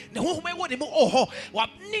kese ne honhom ewo ne mu oho wa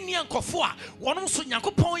nini ankofo a wono so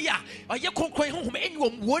Yakupon ya oye konkron honhom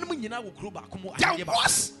enwom wonum nyina wo kuro ba komo. There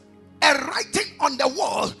was a writing on the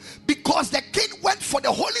wall because the king went for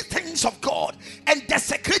the holy things of God and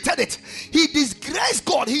desecrated it. He disgraced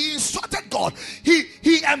God. He insulted God.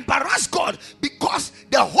 He embarrassed God because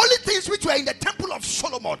the holy things which were in the temple of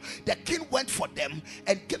Solomon, the king went for them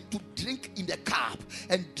and came to drink in the cup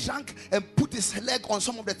and drank and put his leg on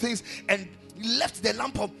some of the things and left the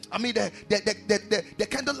lamp of, the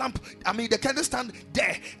candle lamp, the candle stand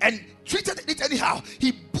there and treated it anyhow.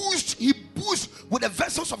 He bush with the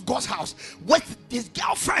vessels of God's house with his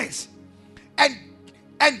girlfriends and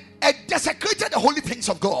desecrated the holy things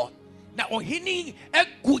of God. na ohini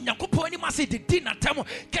egu nyankopon ani mase de di na tam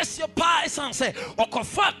kese pa esanse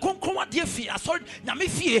okofa konkron ade fi asor nyame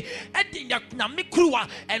fie e de nyame kruwa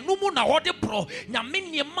enumu na hode pro nyame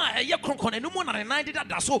niema eye konkron enumu na nan de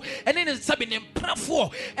dada so ene ne sabe ne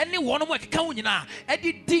mprafo ene wono mo keka wo nyina e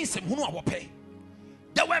de din sem hunu abope.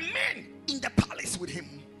 There were men in the palace with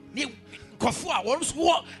him ni who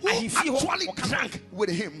actually drank with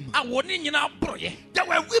him. There were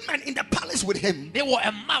women in the palace with him who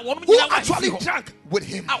actually drank with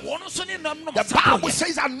him. The Bible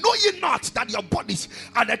says, "I know ye not that your bodies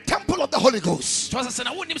are the temple of the Holy Ghost." The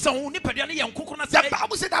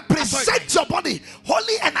Bible says that present your body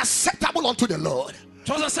holy and acceptable unto the Lord.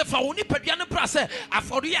 Child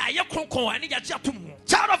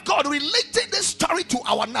of God, relating this story to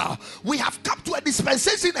our now, we have come to a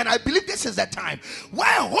dispensation, and I believe this is the time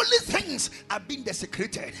where holy things are being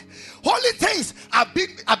desecrated, holy things are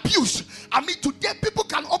being abused. I mean, today people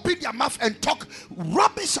can open their mouth and talk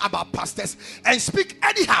rubbish about pastors and speak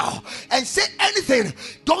anyhow and say anything.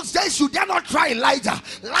 Those days you dare not try Elijah.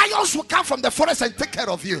 Lions will come from the forest and take care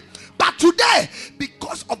of you. But today,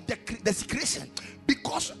 because of the desecration,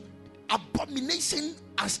 because abomination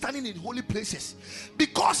are standing in holy places,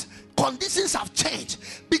 because conditions have changed,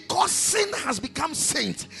 because sin has become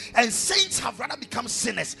saint and saints have rather become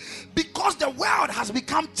sinners, because the world has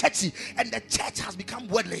become churchy and the church has become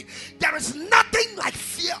worldly, there is nothing like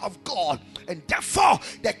fear of God. And therefore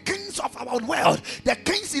the kings of our world, the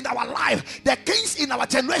kings in our life, the kings in our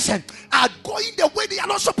generation are going the way they are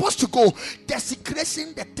not supposed to go,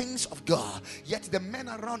 desecrating the things of God. Yet the men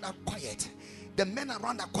around are quiet. The men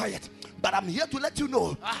around are quiet. But I'm here to let you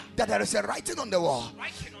know that there is a writing on the wall.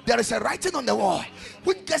 There is a writing on the wall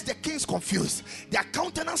which gets the kings confused. Their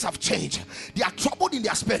countenance have changed. They are troubled in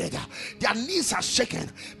their spirit. Their knees are shaken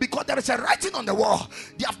because there is a writing on the wall.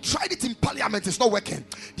 They have tried it in parliament, it's not working.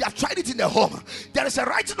 They have tried it in the home. There is a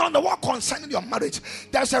writing on the wall concerning your marriage.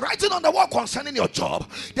 There is a writing on the wall concerning your job.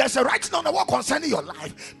 There is a writing on the wall concerning your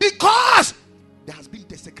life, because there has been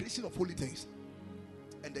desecration of holy things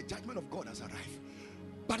and the judgment of God has arrived.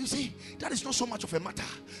 But you see, that is not so much of a matter,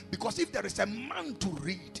 because if there is a man to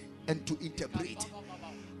read and to interpret,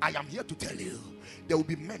 I am here to tell you, there will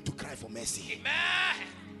be men to cry for mercy. Amen.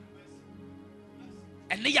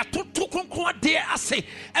 And they are too there. I say,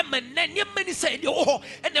 and many say, oh,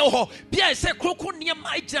 and oh, Pia say, Crocon near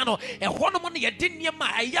my channel, and one money I didn't near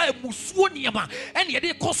my aya Musuaniama, and yet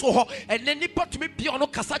they cost and then they put me piano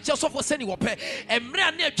Casachas of Seni Wape, and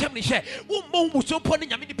Mran near Chemnisha, who Muso Pony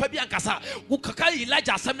Yamini Pabiancasa, who Kakai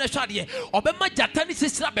Elijah Samna Shadia, or Bema Jatani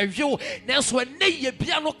Sister Bevu, Nelson Nay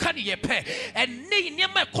piano Kanye pe, and Nay near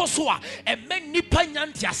my Kosua, and men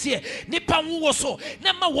Nipanyantia, Nipan Woso,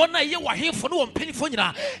 Nama 1 year were here for no penny for you.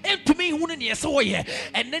 And to me, who near so ye,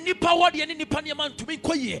 and then power the any paniaman to me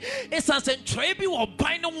quay, essence and trebi or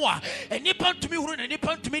binoa, and nipan to me who and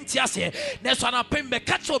nipan to me tiase. That's when I pay me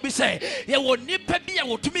catch or be say, ye will nipabia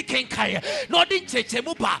or to me kenkaya, nor did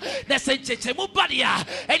Chechemuba, that's a Chechemubadia,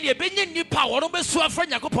 and ye bring nipa or no so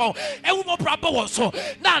friend Yacopo, and we more proper also.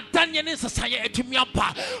 Now, Daniel is a sire to me up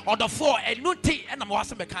on the floor and nuti and I'm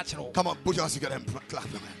wasting the catch. Come on, put your hands together and clap.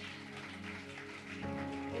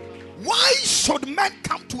 Why should men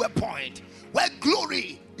come to a point where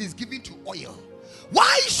glory is given to oil?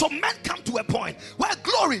 Why should men come to a point where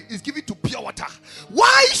glory is given to pure water?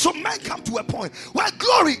 Why should men come to a point where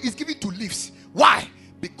glory is given to leaves? Why?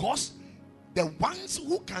 Because the ones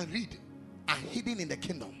who can read are hidden in the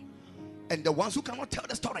kingdom, and the ones who cannot tell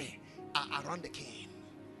the story are around the king.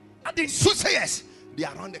 And the soothsayers, they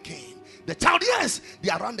are around the king. The Chaldeans, they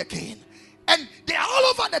are around the king. And they are all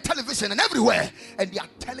over the television and everywhere, and they are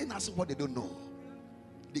telling us what they don't know.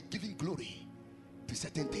 They're giving glory to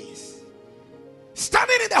certain things,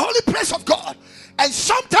 standing in the holy place of God. And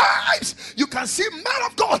sometimes you can see men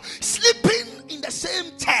of God sleeping in the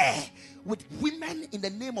same chair with women in the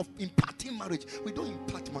name of imparting marriage. We don't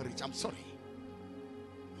impart marriage, I'm sorry.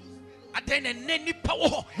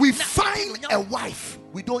 We find a wife,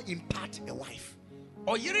 we don't impart a wife.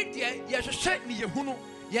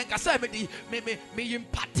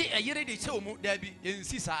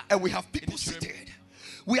 And we have people seated.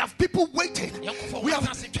 We have people waiting. We have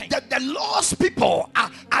the lost people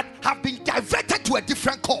have been diverted to a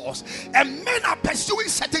different cause, and men are pursuing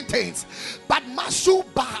certain things. But Masu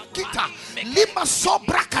Bakita, Lima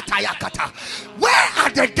Sobrakata Yakata, where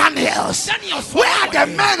are the Daniels? Where are the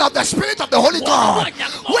men of the Spirit of the Holy God?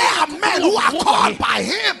 Where are men who are called by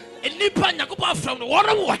Him? They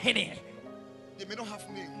may not have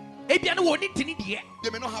name. They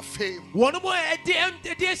may not have fame, but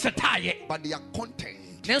they are content.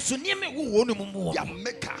 Their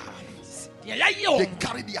maker, they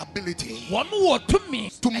carry the ability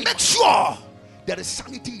to make sure there is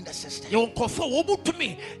sanity in the system.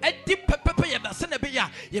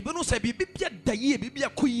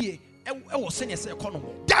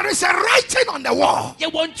 There is a writing on the wall.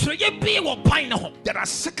 There are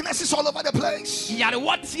sicknesses all over the place.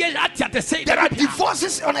 There are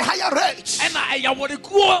divorces on a higher rate.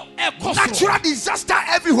 Natural disaster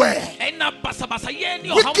everywhere.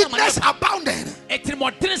 Wickedness abounding.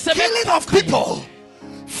 Killing of people.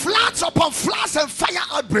 Floods upon floods and fire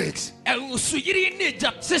outbreaks.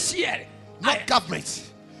 Not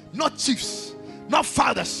governments, not chiefs, not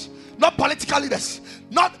fathers, not political leaders,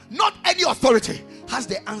 not any authority has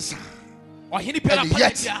the answer. And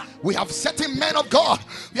yet we have certain men of God,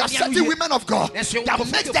 we have certain women of God that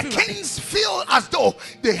makes the kings feel as though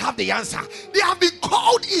they have the answer. They have been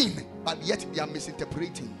called in, but yet they are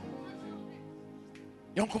misinterpreting.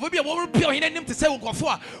 There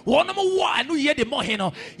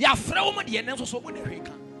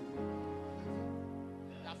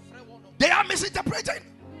They are misinterpreting.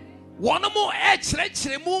 They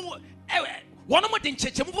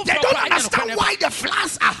don't understand why the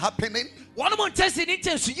floods are happening.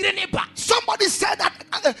 Somebody said that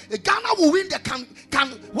Ghana will win the can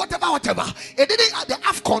whatever. It didn't at the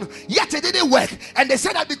AFCON, yet it didn't work. And they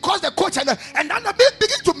said that because the coach and then they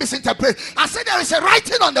begin to misinterpret. I said there is a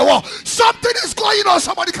writing on the wall. Something is going on.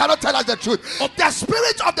 Somebody cannot tell us the truth. The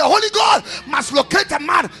Spirit of the Holy God must locate a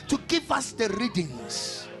man to give us the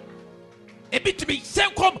readings. To be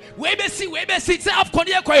same come we be see say AFCON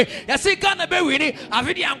ye koi ya say Ghana be wini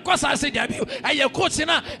avidi ankosa say debut eye coach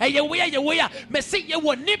na eye we me say ye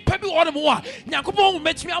wo nipa bi wo mo a Nyankopon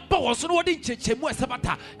metimi aba wo so no wo de nchechemu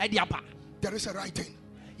esebata e de aba. There is a writing.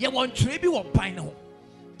 Ye won tire bi wo ban ho.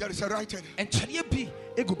 There is a writing. And tire bi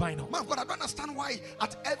egu ban ho. Man, God, I don't understand why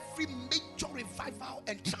at every major revival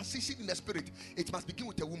and transition in the spirit it must begin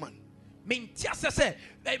with a woman. Are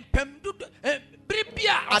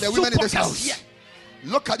the women in this house?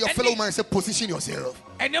 Look at your fellow woman and say, position yourself.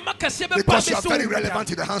 Because you are very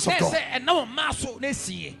relevant in the hands of God.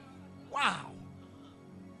 Wow.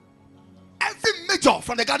 Every major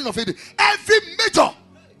from the Garden of Eden, every major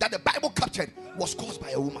that the Bible captured was caused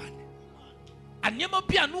by a woman.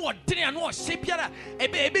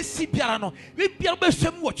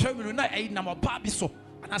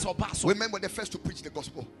 Women were the first to preach the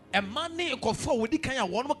gospel. A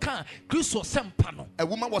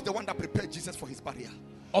woman was the one that prepared Jesus for his burial.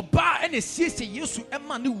 A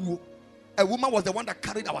woman was the one that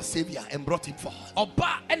carried our Savior and brought him forth.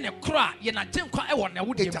 It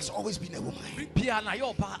has always been a woman.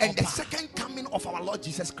 And the second coming of our Lord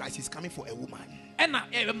Jesus Christ is coming for a woman. And the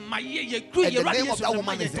name of that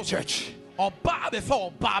woman is the church.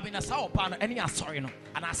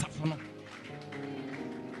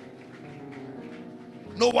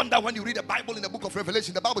 No wonder when you read the Bible in the book of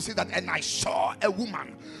Revelation, the Bible says that, and I saw a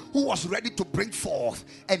woman who was ready to bring forth,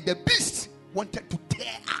 and the beast wanted to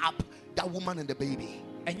tear up that woman and the baby.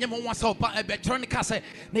 And the many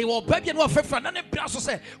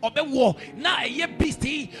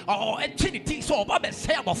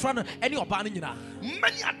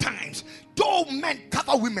a times, though men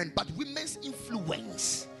cover women, but women's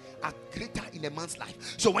influence are greater in a man's life.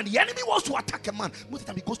 So when the enemy wants to attack a man, most of the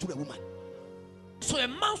time he goes to the woman. So a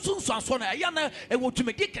man soon son a want to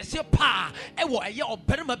make it pa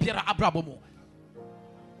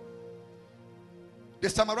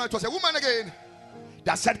this time around it was a woman again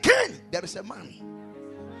that said, King, there is a man.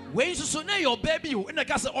 When so now your baby in the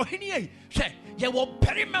gas or henny,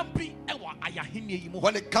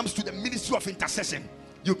 when it comes to the ministry of intercession,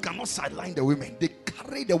 you cannot sideline the women. They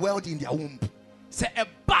carry the world in their womb. Say a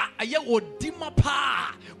ba a year or dimmer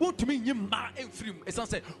pa won't to mean you ma and free. As I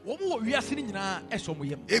say, we are sitting in a if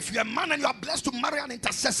you're a man and you are blessed to marry an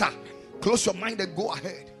intercessor, close your mind and go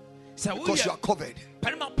ahead. So because you are covered.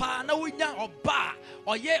 Pa no or ba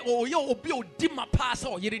or ye or your dimmer pass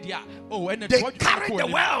or yeridia. Oh, and they carry the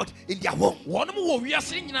world in their womb. One more we are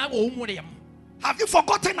sitting in our womb. Have you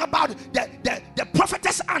forgotten about the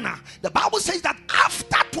prophetess Anna? The Bible says that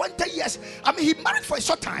after 20 years, I mean, he married for a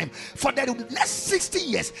short time. For the next 60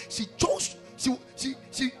 years, she chose.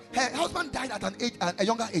 Her husband died at a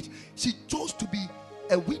younger age. She chose to be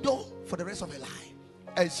a widow for the rest of her life,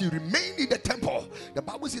 and she remained in the temple. The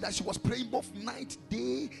Bible says that she was praying both night,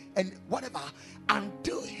 day, and whatever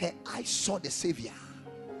until her eyes saw the Savior.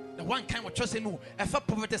 The one kind of trust in who, a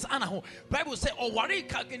prophetess Anna, who Bible say, or worry,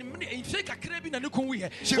 in fake a carabin and look.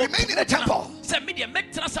 She remained in the temple. Said media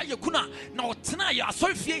met Trasa Yakuna, now tonight, you are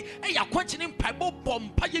so few, and you are questioning Pibo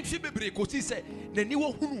bomb, Payan Fibre, because he said, the new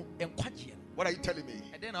Hunu and Quajian. What are you telling me?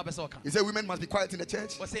 And then Abasoka. He said women must be quiet in the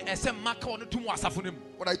church. Was say, SM Mako on the two Wasafunim.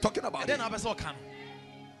 What are you talking about? And then Abasoka.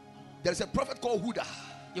 There is a prophet called Huda.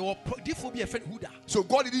 You will be a friend Huda. So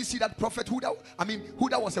God didn't see that prophet Huda. I mean,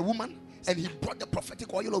 Huda was a woman, and he brought the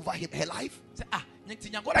prophetic oil over her life.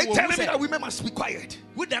 What are you telling me that women must be quiet?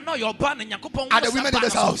 Are the women in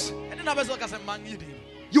this house?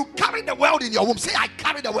 You carry the world in your womb. Say, I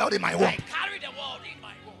carry the world in my womb. I carry the world in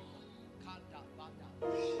my womb.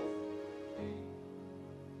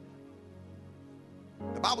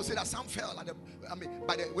 The Bible said that some fell at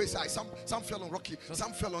by the wayside, some fell on rocky,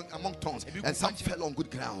 some fell on among thorns, and some fell on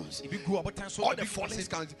good grounds. All the fallings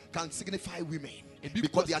can signify women,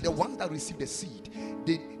 because they are the ones that receive the seed.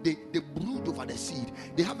 They brood over the seed.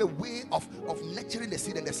 They have a way of nurturing the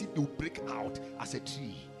seed, and the seed will break out as a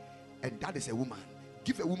tree. And that is a woman.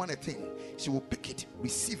 Give a woman a thing, she will pick it,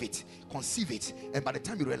 receive it, conceive it, and by the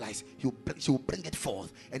time you realize, she will bring it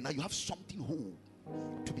forth, and now you have something whole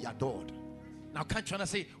to be adored. Now can't you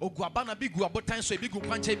say, oh, Guabana big Guabotan, so big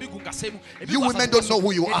Guanche, big Gasemu. You women don't know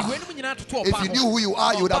who you are. If you knew who you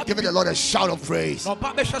are, you would have given the Lord a shout of praise.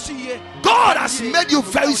 God has made you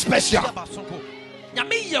very special.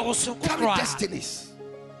 Carry destinies.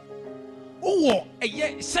 Oh, a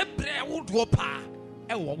year, Sebre would whoop.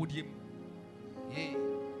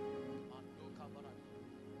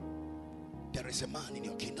 There is a man in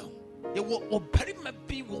your kingdom.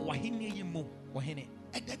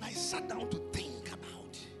 And then I sat down to think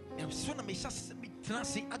about this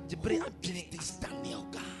Daniel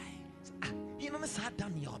guy.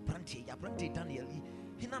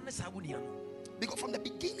 Because from the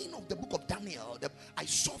beginning of the book of Daniel, I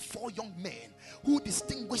saw 4 young men who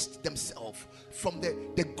distinguished themselves from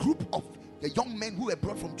the group of the young men who were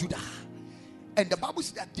brought from Judah. And the Bible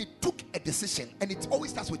says that they took a decision, and it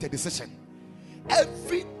always starts with a decision.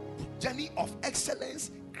 Every journey of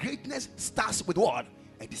excellence, greatness starts with what?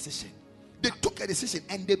 A decision. They took a decision,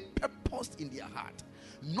 and they purposed in their heart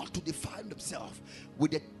not to defile themselves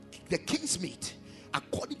with the king's meat,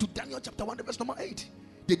 according to Daniel chapter 1 verse number 8.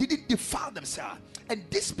 They didn't defile themselves, and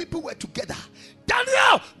these people were together.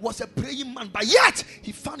 Daniel was a praying man, but yet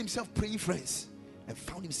he found himself praying friends and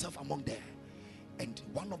found himself among them. And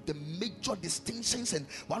one of the major distinctions and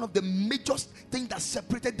one of the major things that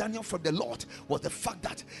separated Daniel from the Lord was the fact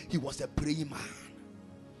that he was a praying man.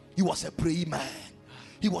 He was a praying man.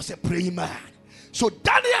 He was a praying man. So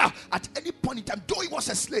Daniel, at any point in time, though he was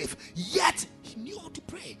a slave, yet he knew how to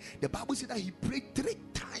pray. The Bible said that he prayed 3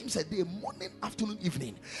 times a day, morning, afternoon,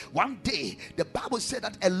 evening. One day, the Bible said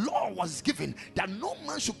that a law was given that no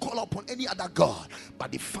man should call upon any other God.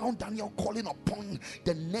 But they found Daniel calling upon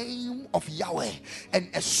the name of Yahweh, and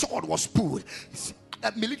a sword was pulled.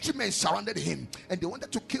 Military men surrounded him and they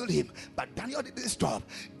wanted to kill him, but Daniel didn't stop.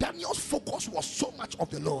 Daniel's focus was so much of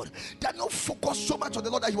the Lord. Daniel focused so much on the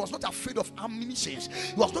Lord that he was not afraid of ammunition.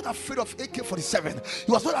 He was not afraid of AK-47.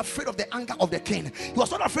 He was not afraid of the anger of the king. He was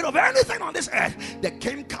not afraid of anything on this earth. The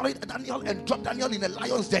king carried Daniel and dropped Daniel in the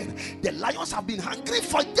lion's den. The lions have been hungry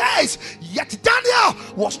for days, yet Daniel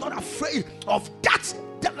was not afraid of that.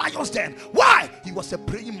 The lion's den. Why? He was a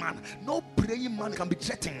praying man. No praying man can be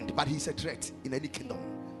threatened, but he's a threat in any kingdom.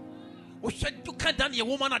 You can't Daniel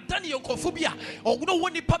woman at Daniel Kophobia or no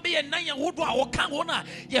one in Pabe and Naya Woodwa or Kangona.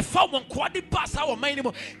 You found one quaddy pass our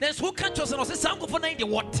minimum. There's who can't just say something for 90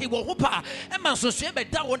 what table whooper and man so shame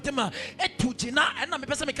that one tema et tutina and I'm a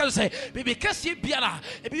person can say because you piana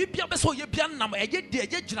if you be so you pianam a yet dear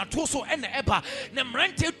Jena Toso and the Eba them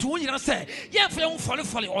rented to you and say yeah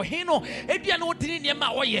folly or hino if you know didn't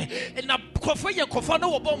yama oye and a coffee and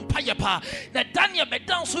cofano or bomb payapa that Daniel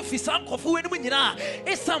Medan Sophie Sam Kofu and Winina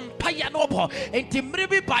is some paya. And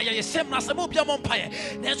Timribi by a same Nasamobia Mompire.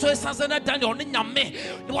 Then so it's Sazana Daniel Niame.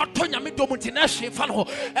 What Tonya Domutinashe Fano,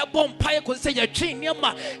 a bompire could say a chain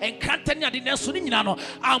Yama and Cantania di Nesunino.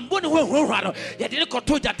 I'm one who run. They didn't go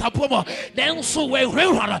to Jatapomo. Then so we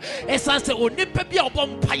run. As I say, Nipia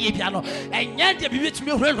bompire piano. And yet you reach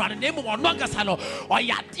me run name of Nangasano or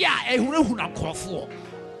Yatia a Runa Kofu.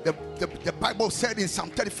 The Bible said in Psalm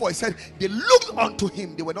 34, it said, they looked unto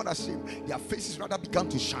him, they were not ashamed. Their faces rather began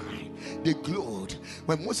to shine. They glowed.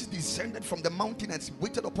 When Moses descended from the mountain and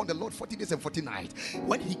waited upon the Lord 40 days and 40 nights,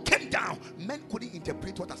 when he came down, men couldn't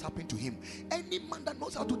interpret what has happened to him. Any man that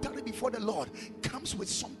knows how to tarry before the Lord comes with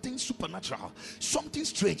something supernatural, something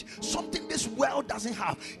strange, something this world doesn't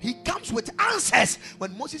have. He comes with answers.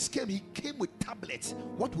 When Moses came, he came with tablets.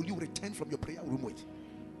 What will you return from your prayer room with?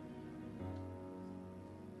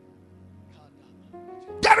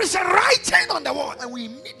 There is a writing on the wall, and we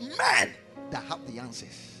need men that have the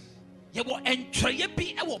answers.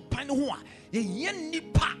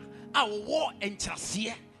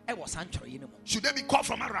 Should they be called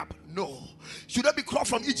from Arab? No. Should they be called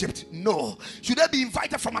from Egypt? No. Should they be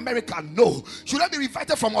invited from America? No. Should they be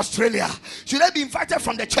invited from Australia? Should they be invited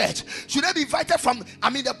from the church? Should they be invited from,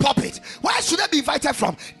 the pulpit? Where should they be invited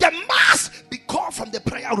from? They must be called from the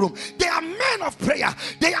prayer room. They are men of prayer.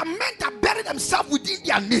 They are men that bury themselves within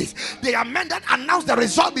their needs. They are men that announce the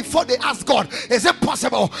result before they ask God. Is it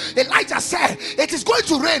possible? Elijah said, it is going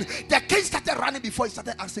to rain. The king started running before he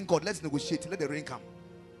started asking God, let's negotiate, let the rain come.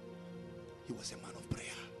 He was a man of prayer.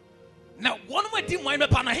 Now, one more thing, my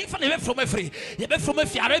partner, he from every, you from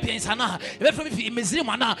Arabians, you from Museum,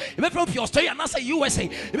 you from Australia, and USA,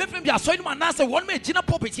 you from your soil, and one may Gina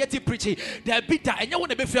Poppet yet preaching, they're bitter, and you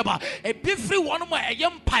want to be free. A big one more a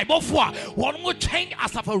young pipe of one more chain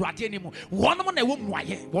as of a rat anymore. One more a woman,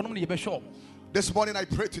 one more be sure. This morning I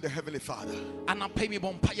pray to the Heavenly Father and I pay me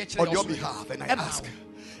on your behalf, and I ask,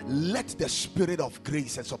 let the spirit of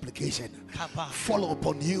grace and supplication fall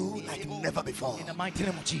upon you like never before. In the mighty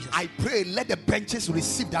name of Jesus, I pray, let the benches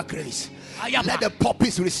receive that grace. Let the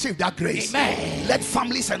puppies receive that grace. Amen. Let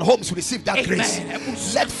families and homes receive that Amen. Grace.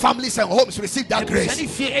 Let families and homes receive that grace.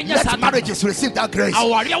 Let marriages receive that grace.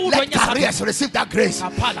 Let careers receive that grace.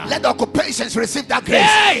 Let occupations receive that grace.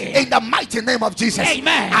 In the mighty name of Jesus.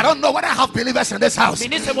 Amen. I don't know whether I have believers in this house. I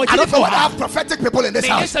don't know whether I have prophetic people in this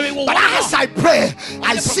house. But as I pray,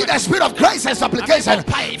 I see the spirit of grace and supplication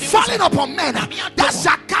falling upon men that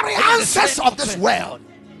shall carry answers of this world.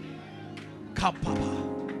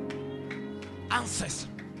 Answers.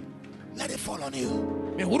 Let it fall on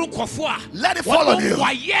you. Let it fall on you.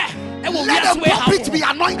 Let the pulpit be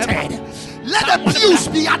anointed. Let the pews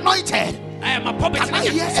be anointed. Can I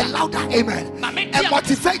hear a louder amen? A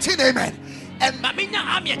motivating amen. And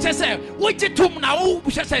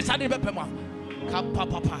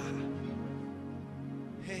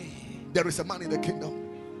there is a man in the kingdom.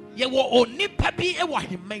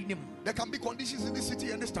 There can be conditions in this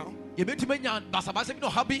city and this town. There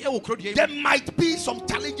might be some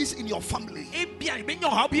challenges in your family.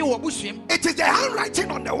 It is the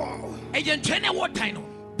handwriting on the wall.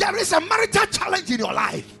 There is a marital challenge in your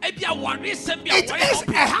life. It is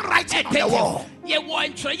a handwriting on the wall.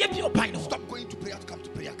 Stop going to prayer to come to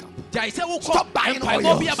prayer camp. Stop buying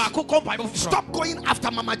oil. Stop going after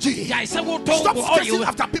Mama G. Stop chasing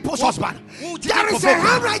after people's husband. There is a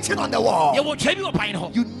handwriting on the wall. You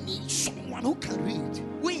need someone who can read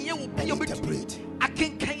and interpret. Are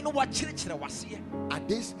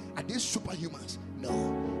these superhumans? No,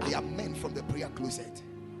 they are men from the prayer closet.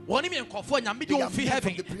 They are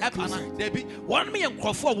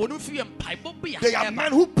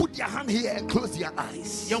men who put their hand here and close their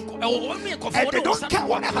eyes, and they don't care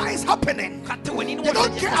whatever is happening. They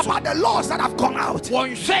don't care about the laws that have gone out.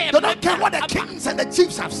 They don't care what the kings and the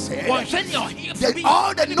chiefs have said.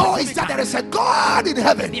 All they know is that there is a God in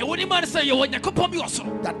heaven that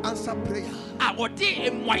answers prayer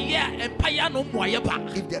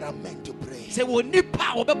if there are men to pray. If there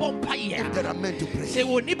are men to pray.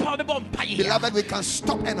 Beloved, we can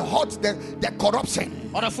stop and halt the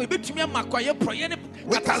corruption. We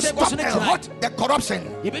can stop and halt the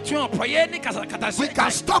corruption. We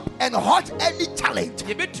can stop and halt any challenge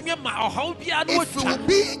if we will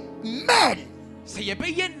be men in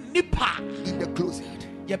the closet.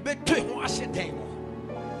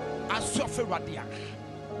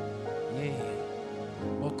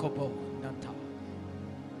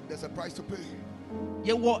 There's a price to pay.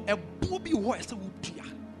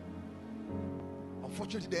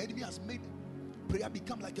 Unfortunately, the enemy has made prayer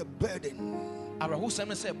become like a burden.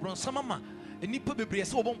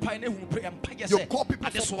 You call people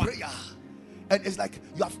for prayer, and it's like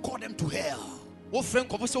you have called them to hell. You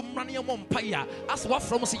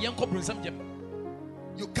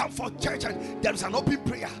come for church and there is an open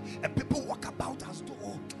prayer, and people walk about as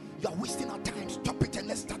though you are wasting our time. Stop it and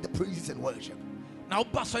let's start the praises and worship. Now,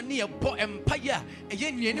 Pastor Nia Bo Empire, a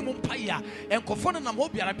yen Mumpire, and Kofona Namo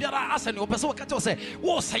Biara as an Opaso Cato say,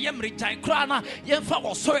 was I am retired crana, young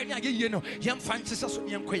or sorry, young Francis.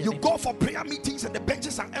 You go for prayer meetings and the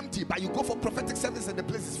benches are empty, but you go for prophetic service and the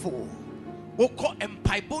place is full. Oko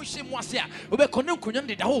empire bonshim was here. We connect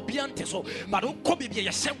the whole Bianteso, but Oko be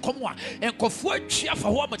a same commoner and Kofu cheer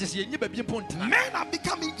for what is your baby point. Men are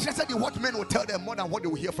becoming interested in what men will tell them more than what they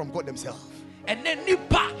will hear from God themselves. And then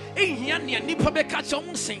nipa nipa be catch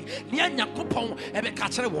on sing near Yakupon and be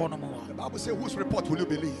catcher one more. The Bible says, whose report will you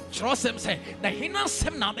believe? Trust him say the hina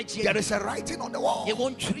sem now There is a writing on the wall. You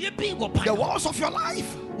won't tree be The walls of your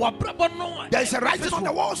life. There is a writing on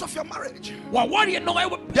the walls of your marriage.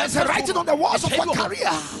 There is a writing on the walls of your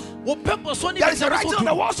career. There is a writing on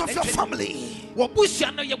the walls of your family. You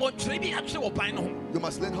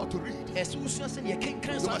must learn how to read. You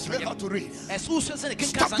must learn how to read.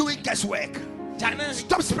 Stop doing guesswork.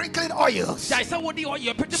 Stop sprinkling oils. Stop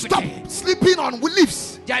sleeping on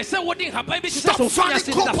leaves. Stop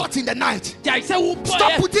finding coal pot in the night.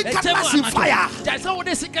 Stop putting candles in fire.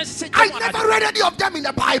 I never read any of them in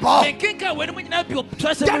the Bible.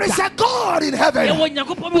 There is a God in heaven.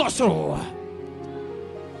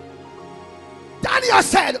 Daniel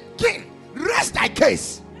said, King, rest thy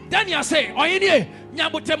case. Daniel said,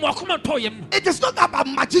 it is not about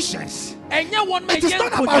magicians. It is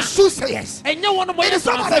not about soothsayers. It is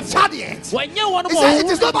not about the chariots. It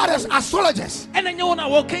is not about the astrologers. He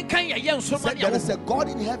said, there is a God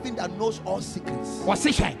in heaven that knows all secrets. I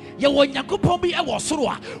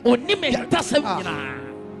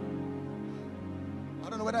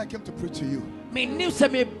don't know whether I came to preach to you.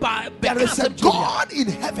 There is a God in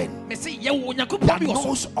heaven that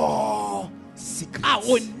knows all secrets.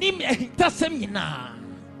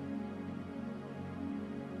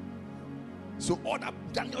 So all that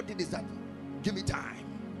Daniel did is that, give me time.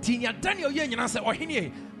 And he entered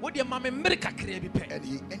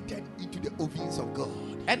into the ovens of God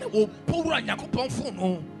and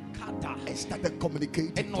started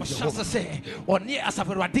communicating to Jehovah.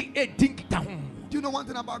 Do you know one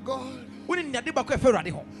thing about God?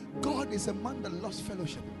 God is a man that loves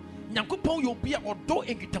fellowship. One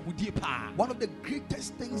of the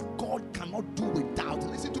greatest things God cannot do without,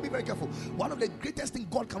 listen to me very careful. One of the greatest things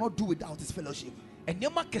God cannot do without is fellowship. To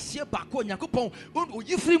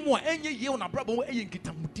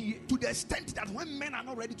the extent that when men are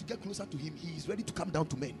not ready to get closer to him, he is ready to come down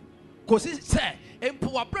to men. He said,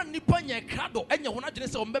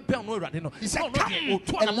 come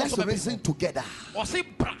and let's reason together.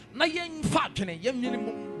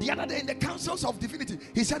 The other day in the councils of divinity,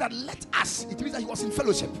 he said that let us, it means that he was in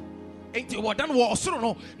fellowship. So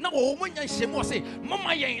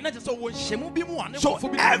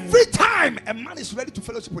every time a man is ready to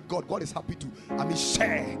fellowship with God, God is happy to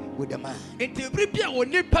share with the man. And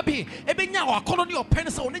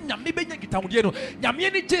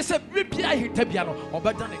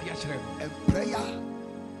prayer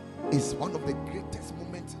is one of the greatest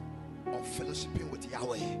moments of fellowshipping with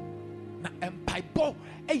Yahweh.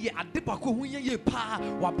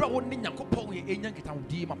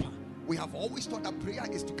 We have always thought that prayer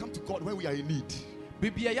is to come to God when we are in need.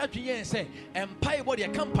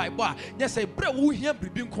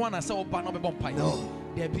 No.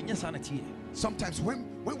 Sometimes when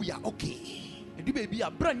we are okay and we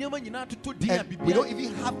don't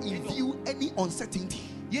even have in view any uncertainty,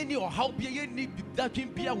 we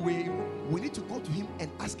need to go to him and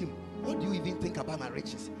ask him, what do you even think about my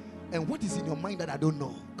riches? And what is in your mind that I don't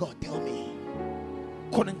know? God, tell me.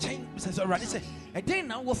 God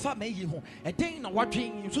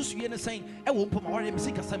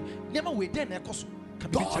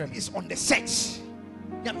is on the search.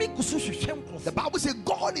 The Bible says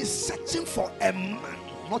God is searching for a man,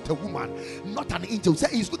 not a woman, not an angel.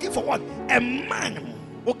 He's looking for what? A man.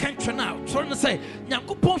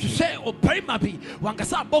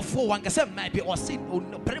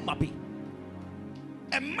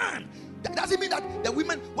 A man. That doesn't mean that the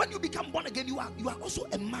women, when you become born again, you are also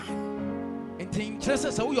a man. Looking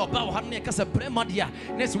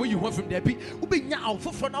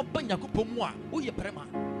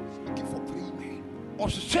for praying men.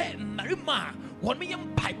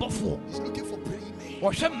 He's looking for praying men.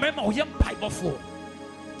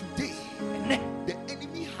 Today, the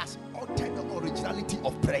enemy has altered the originality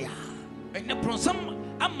of prayer.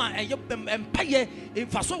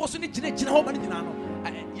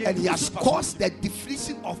 And he has caused the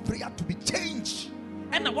definition of prayer to be changed.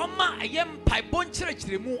 So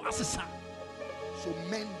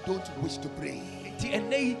men don't wish to pray.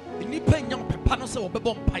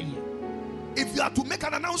 If you are to make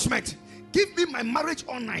an announcement, give me my marriage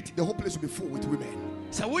all night, the whole place will be full with women.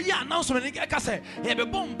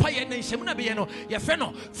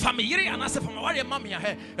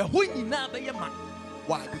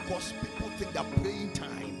 Why? Because people think that praying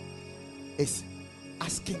time is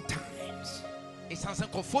asking times. But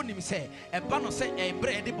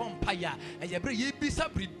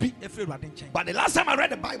the last time I read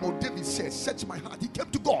the Bible, David said, search my heart. He came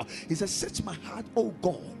to God. He said, search my heart, oh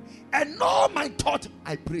God, and know my thought.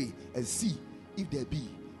 I pray and see if there be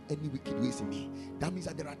any wicked ways in me. That means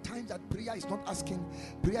that there are times that prayer is not asking,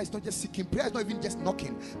 prayer is not just seeking, prayer is not even just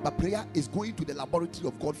knocking, but prayer is going to the laboratory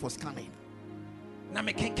of God for scanning. Na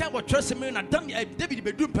me kenka wo trust me na David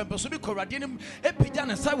bedum pempe so bi ko rade nim epija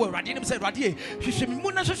na sai wo rade nim say rade hwehwe me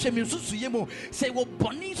mu na hwehwe me susuye mu say wo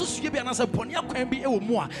boni susuye bi na say boni akwan bi e wo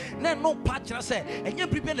mu a na no pa kira say enye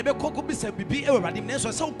bibi na be kokko bi say bibi e wo rade nim na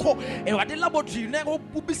so ko e rade laboratory na wo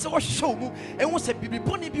bi say wo hwehwe mu e wo say bibi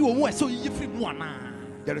boni bi wo mu e so yi free mu ana.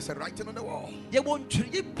 There is a writing on the wall.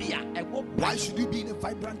 Why should you be in a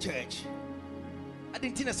vibrant church? I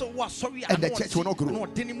didn't think so. Sorry, and the church will not grow.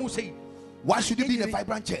 Why should you be in a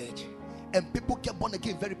vibrant church and people get born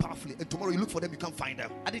again very powerfully, and tomorrow you look for them, you can't find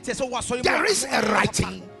them? I didn't say so. There is a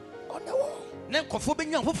writing on the wall.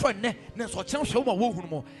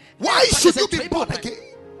 Why should you be born again?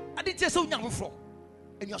 I didn't say so.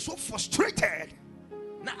 And you're so frustrated,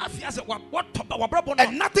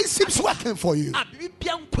 and nothing seems working for you.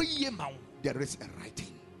 There is a writing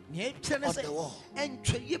on the wall.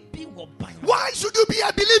 Why should you be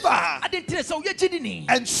a believer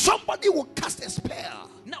and somebody will cast a spell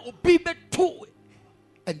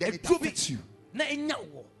and then it affects you?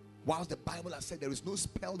 Whilst the Bible has said there is no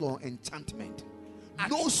spell or enchantment,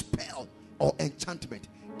 no spell or enchantment,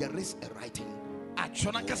 there is a writing.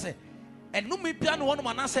 And no me piano one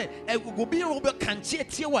man say go be Robert can cheer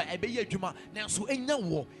tiwa e be adwuma nanso enya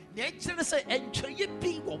wo na e kire say entweye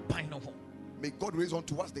bi wo pan no ho. May God raise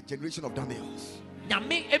unto us the generation of Daniels.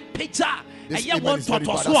 Nyame empeja eye won to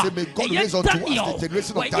so a may God raise unto us the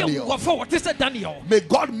generation of Daniel. May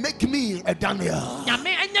God make me a Daniel.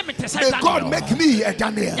 May God make me a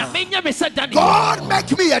Daniel. God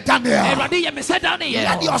make me a Daniel.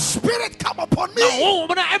 Let your spirit come upon me.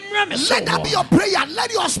 Let that be your prayer.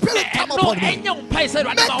 Let your spirit come upon me.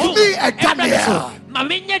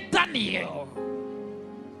 Make me a Daniel.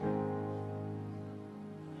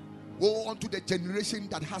 Go on to the generation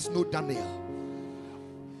that has no Daniel.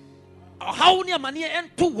 How near money and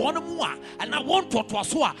to one more, and I want to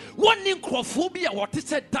so one in Crophobia, what is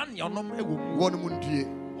said Daniel? Who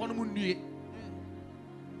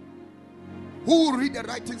will read the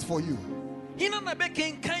writings for you? He not a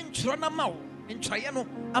became kind Tronamau in Triano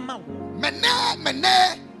Amau.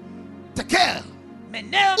 Mene, take care.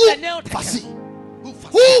 Menel,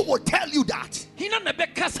 who will tell you that? He not a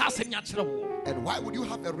becas has a natural. And why would you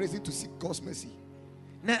have a reason to seek God's mercy?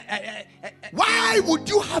 Why would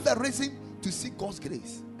you have a reason to seek God's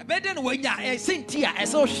grace? How would you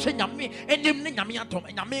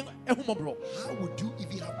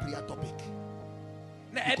even have prayer topic?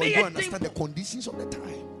 Because you don't understand the conditions of the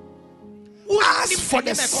time. As for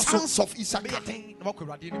the sons of Issachar, they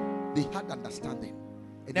had understanding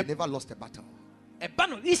and they never lost a battle.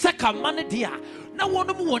 Ebano Issachar man dia na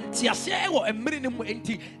wono mu wonti ase e wo emre ne mu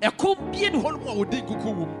enti ekom bie ne hono mu odi kuku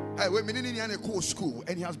wum. When menini ni go school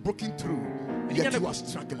and he has broken through, yet he was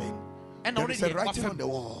struggling. And there is a writing on the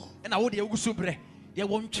wall. And I would you super ye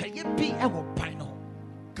won't try ye be e wo pan no.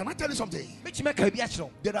 Can I tell you something?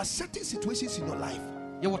 There are certain situations in your life.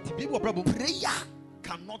 Prayer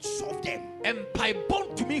cannot solve them.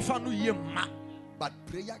 But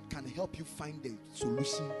prayer can help you find the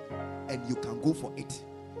solution and you can go for it.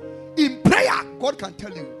 In prayer, God can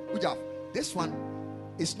tell you, this one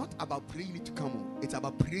is not about praying it to come on. It's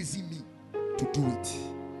about praising me to do it.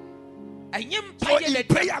 So in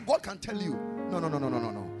prayer, God can tell you,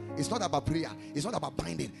 no. It's not about prayer. It's not about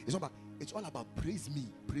binding. It's all about praise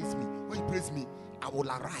me. Praise me. When you praise me, I will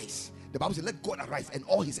arise. The Bible says, let God arise, and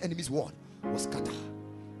all his enemies will scatter.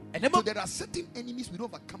 So there are certain enemies, we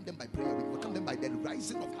don't overcome them by prayer, we overcome them by the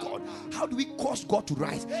rising of God. How do we cause God to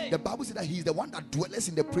rise? The Bible says that he is the one that dwells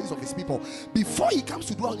in the praise of his people. Before he comes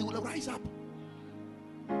to dwell, he will rise up.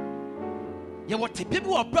 What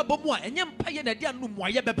people are probably and empire na dia no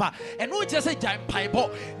moye beba and no just say jam piebo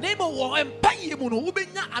name wo empire mu no wo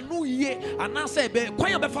benya anu ye anase be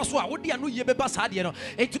kwan befa so a wo dia anu ye beba sa de no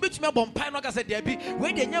etubetumi bom pai no ka say dia bi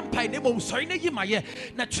we de nyam pai name sori na yimaye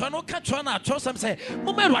na tro no ka tro na tro sam say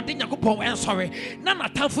mo ma ruade nyakopon en sori na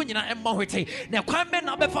natamfo nyina emma hwete na kwan be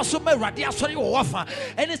na befa so ma ruade asori wo wafa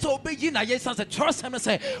ene so obeyi na ye san say tro sam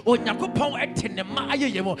say o nyakopon etene ma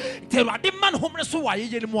ayeye mo te ruade man homre so wa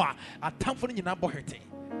ayeye mu a atamfo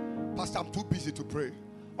Pastor, I'm too busy to pray.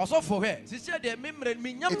 Also for her, it is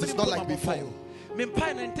not like before.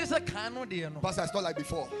 Pastor, it's not like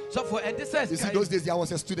before. So for you see, those days I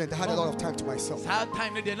was a student, I had a lot of time to myself. But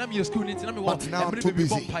now I'm too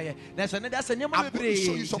busy. I'm going to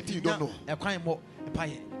show you something you don't know.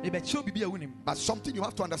 But something you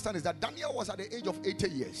have to understand is that Daniel was at the age of 80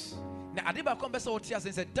 years.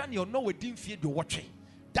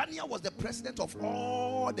 Daniel was the president of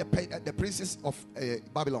all the princes of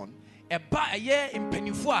Babylon. President.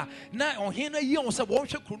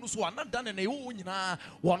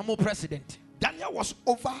 Daniel was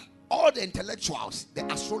over all the intellectuals, the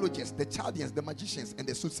astrologers, the Chaldeans, the magicians, and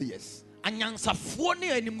the soothsayers. Daniel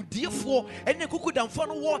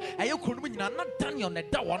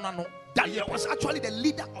was actually the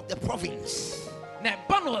leader of the province.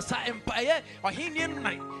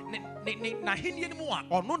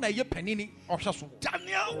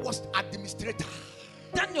 Daniel was administrator.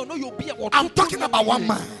 I'm talking about one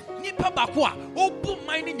man.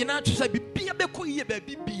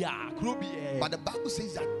 But the Bible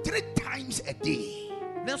says that 3 times a day.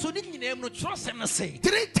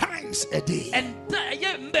 3 times a day.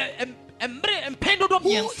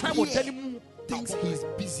 Who thinks he's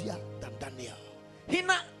busier than Daniel?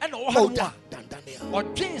 Older than Daniel.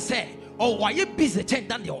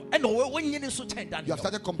 You have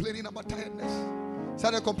started complaining about tiredness.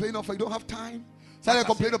 Started complaining of you don't have time. Started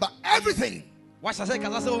complaining about everything. All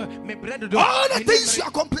the things you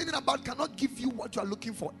are complaining about cannot give you what you are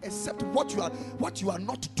looking for, except what you are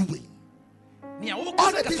not doing.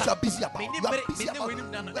 All the things you are busy about, you are busy about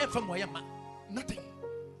nothing.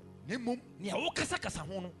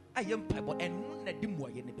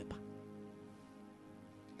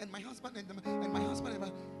 And my husband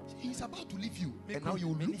he's about to leave you, and now you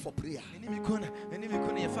will look for prayer.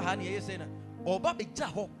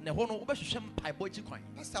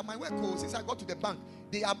 Pastor, my work, since I got to the bank,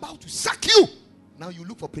 they are about to sack you. Now you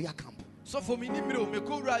look for prayer camp. So for me, and do you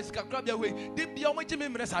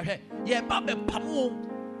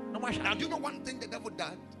know one thing the devil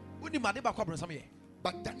did?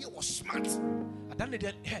 But Daniel was smart.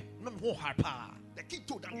 The king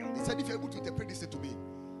told Daniel, he said, if you're able to interpret this to me,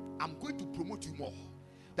 I'm going to promote you more.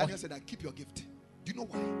 Daniel said, I keep your gift. Do you know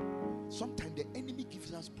why? Sometimes the enemy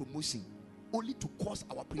gives us promotion only to cause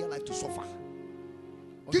our prayer life to suffer.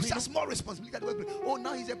 Gives us more responsibility. Oh,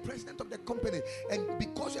 now he's a president of the company, and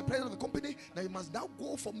because you're president of the company, now you must now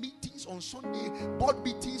go for meetings on Sunday, board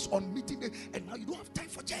meetings on meeting day, and now you don't have time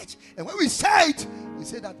for church. And when we say it, we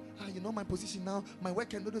say that you know my position now, my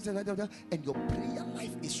work and and your prayer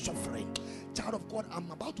life is suffering. Child of God,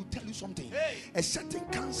 I'm about to tell you something. Hey. A certain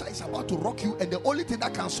cancer is about to rock you, and the only thing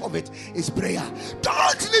that can solve it is prayer.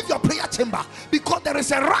 Don't leave your prayer chamber, because there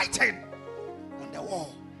is a writing on the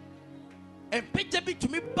wall. And picture be to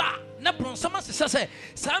me ba na bron sama say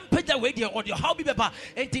some picture we dey audio how be beba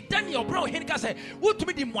and Daniel bro hen ka say what to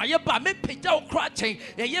me di moye ba me picture okra chen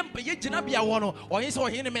ye gina bia wo no o yin say o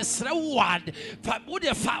hen me sre wad fa wo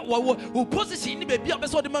dey fa wo position ni be bia be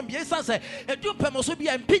so de man bia say e do pem so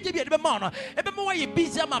bia picture bia de be ma no e be mo ye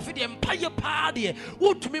busy am fa de mpaye pa de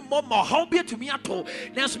wo to me mo how be to me ato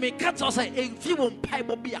na so me ka tell say enfi wo mpaye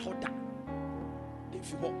bo bia ho da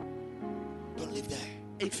if you don't live there.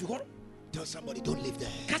 If you want, tell somebody, don't live there.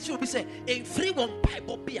 Catch you, say, a free one pipe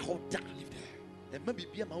will be a whole down. Live there. And maybe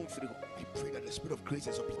be a mountain free. I pray that the spirit of grace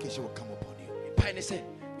and supplication will come upon you.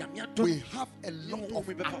 We have a lot of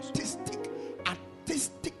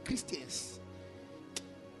artistic Christians,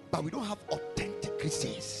 but we don't have authentic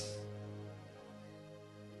Christians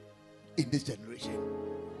in this generation.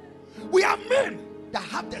 We are men that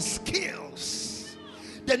have the skills.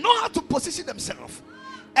 They know how to position themselves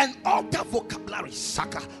and alter vocabulary.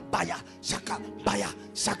 Shaka, baya, shaka, baya,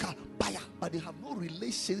 shaka, baya. But they have no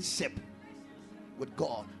relationship with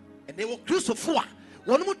God. And they will crucify.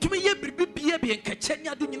 One more to me, ye be and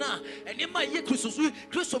Kachenya Dunina, and in my ye crucify,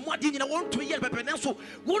 Crucify, want to ye Pepenaso,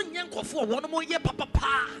 one young for one more year, papa,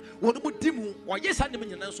 one more dimu, or yes, I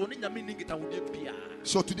mean, so meaning it will be.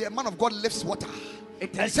 So today, a man of God lifts water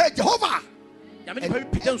and said, Jehovah. And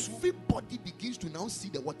everybody begins to now see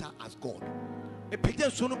the water as God. That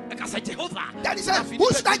is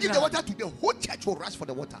who should I give the water to? The whole church will rush for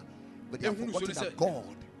the water. But they have forgotten that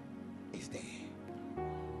God is there.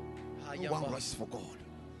 No one rushes for God.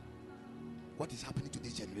 What is happening to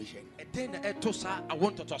this generation?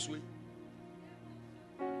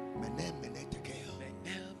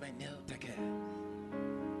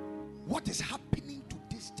 What is happening to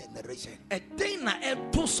this generation?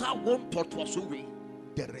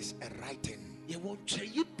 There is a writing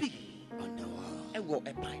on the wall.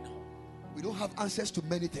 We don't have answers to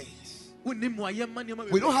many things. We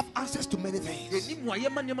don't have answers to many things.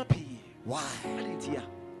 Why?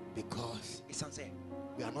 Because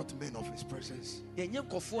we are not men of His presence. We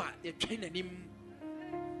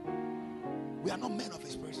are not men of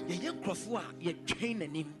His presence.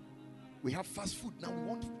 We have fast food. Now we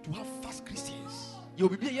want to have fast Christians. Where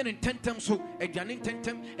the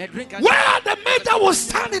men that will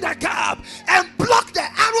stand in the gap and block the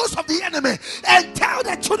arrows of the enemy and tell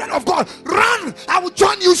the children of God, run, I will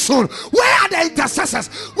join you soon. Where are the intercessors?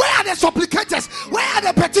 Where are the supplicators? Where are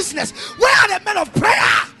the petitioners? Where are the men of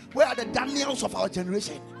prayer? Where are the Daniels of our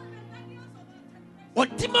generation? On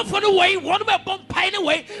Timor for the way, one of my bomb pine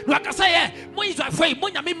away, like I say, Moise, I afraid,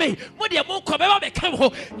 Monia me, Monia Monco, come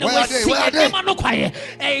home. No, I see a man no quiet.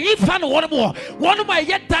 A fan one more. One of my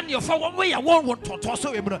yet Daniel for one way I won't toss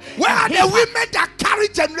over. Where are the women that carry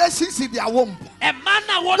generations in their womb? A man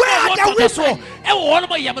I want to women? And one of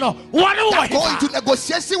my Yamano, one of going to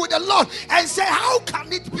negotiation with the Lord and say, how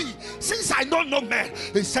can it be? Since I don't know man,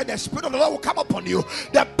 he said the Spirit of the Lord will come upon you.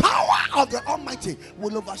 The power of the Almighty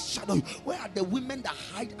will overshadow you. Where are the women that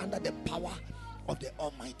hide under the power of the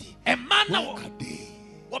Almighty? A man now. Where are they?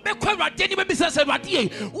 What be quite Jenny business about ye?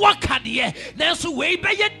 What can ye? There's a way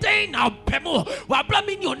by your day now, Pemo, while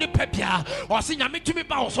blaming your nipepia, or sing a me to me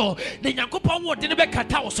also. The Yankopon what didn't be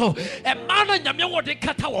cut also. A man and Yamia what they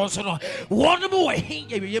cut also. One more way.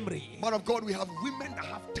 Man of God, we have women that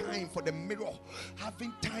have time for the mirror,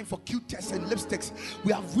 having time for cute tests and lipsticks.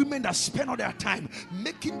 We have women that spend all their time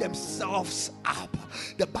making themselves up.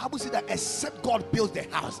 The Bible says that except God builds the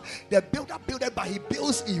house, the builder builded, but he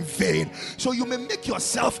builds in vain. So you may make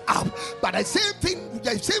yourself up, but the same thing,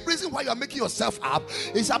 the same reason why you are making yourself up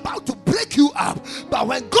is about to break you up. But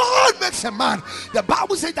when God makes a man, the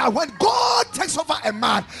Bible says that when God takes over a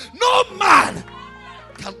man, no man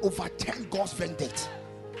can overturn God's verdict.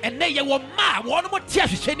 And they were ma one more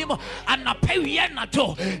tears anymore, and a pay and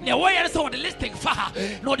to the way I saw the listing for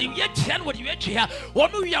her. No, the yet what you here.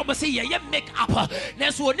 One of you must say, yeah, make up.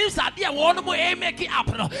 There's one news idea, one more make it up.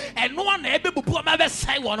 And no one ever put my best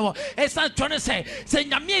side one more. As I'm trying to say,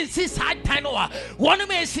 Yami sees high time over. One of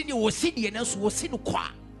my senior was sitting and else was in qua.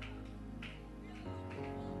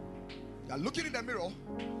 You're looking in the mirror,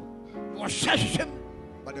 Was shashim,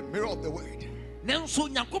 but the mirror of the word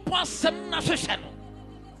Nelson Yakupa Sam Nation.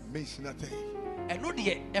 means nothing. And no,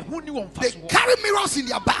 dear, and who knew on They carry mirrors in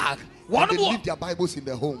their bag. One They more. leave their Bibles in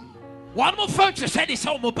the home. One more furniture said it's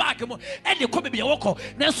all back, and you come be a walker.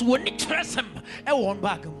 That's when it trust him. And one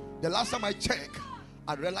back. The last time I checked,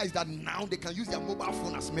 I realized that now they can use their mobile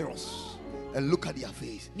phone as mirrors and look at their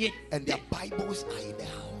face. Yeah. And their Bibles are in the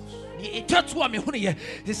house. That's what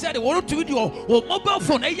he said. They wanted to do your mobile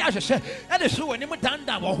phone. And the show and him down.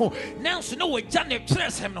 Now, so no way, Janet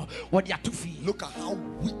trust him. What you have to feel. Look at how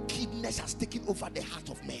wickedness has taken over the heart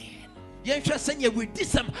of man. You're just saying you with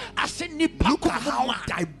this. I said, Look at how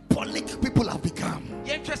diabolic people have become.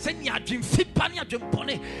 You're just saying you dream fit, panya, dream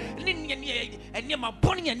pony, and you're my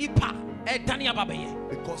pony and nipa, and Tanya Baby.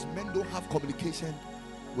 Because men don't have communication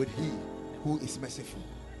with He who is merciful.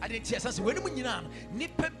 I didn't say, when you know,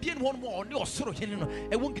 nipper being one more, no sort of him,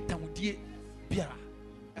 I won't get down with dear Biara.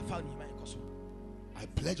 I found you, my cousin. I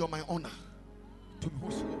pledge on my honor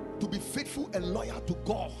to be faithful and loyal to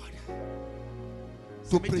God,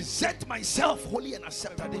 to present myself holy and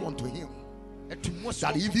acceptable unto Him.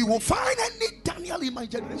 That if He will find any Daniel in my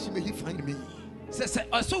generation, may He find me.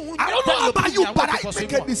 I don't know about you, but I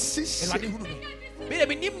make a decision.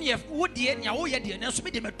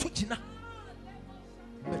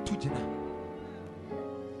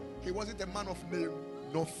 He wasn't a man of name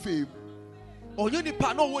nor fame.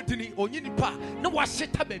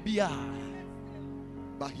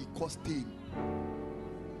 But he caused pain.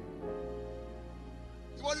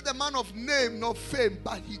 He wasn't a man of name nor fame,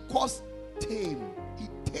 but he caused tame. He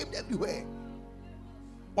tamed everywhere.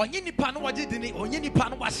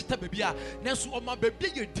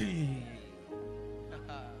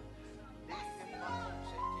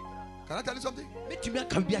 Can I tell you something?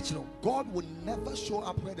 God will never show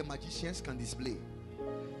up where the magicians can display.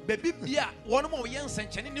 Baby, one more young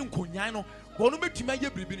century in Kunyano, one of me, He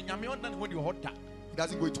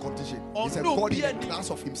doesn't go into competition. He's a God in a class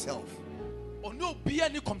of himself. Or no be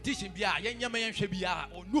any competition, be a young man should be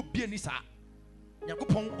or no be any sa.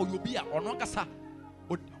 Yakupon or you be or Nonkasa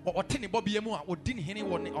or Tenny Bobby or didn't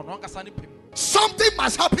anyone or Nonkasani. Something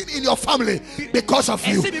must happen in your family because of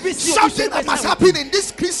you. Something that must happen in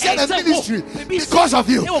this Christian ministry because of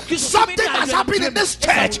you. Something must happen in this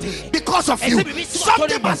church because of you.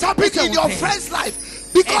 Something must happen in your friend's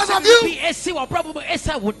life because of you.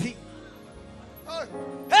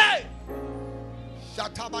 Hey!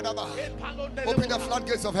 Open the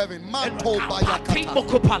floodgates of heaven. I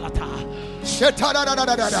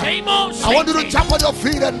want you to jump on your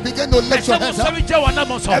feet and begin to lift your hands up and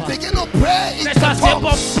begin to pray in tongues,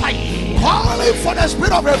 calling for the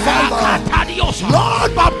spirit of revival.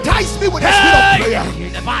 Lord, baptize me with the spirit of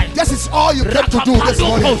prayer. This is all you came to do this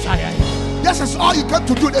morning. This is all you got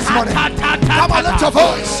to do this morning. Come on, lift your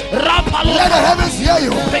voice. Let the heavens hear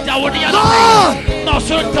you. Lord,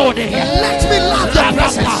 let me love your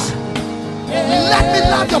presence. Let me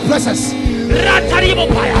love your presence. Do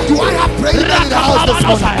I have prayer in the house this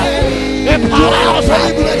morning? Do I have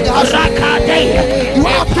prayer in the house? Do I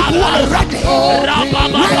have people who are ready?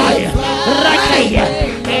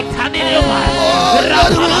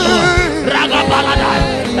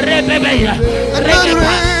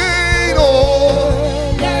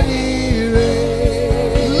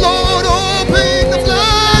 Lord, open the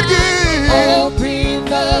floodgates.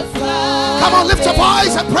 Come on, lift your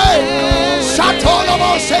voice and pray.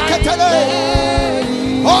 Shatolomo seketele.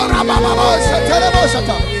 Oh, Ramamama setelemo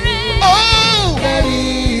sata. Oh,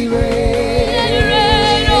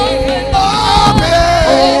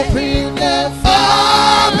 open the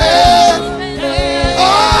floodgates.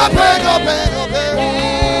 Open, open, open.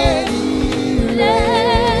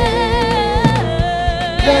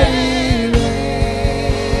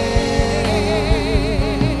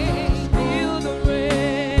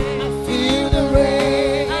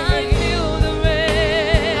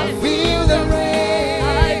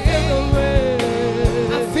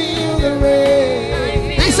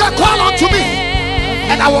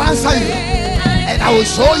 I will answer you, and I will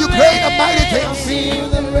show you great and mighty things.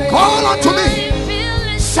 Call unto me.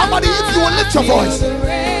 Somebody, if you will lift your voice,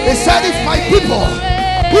 they said, if my people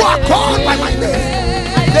who are called by my name,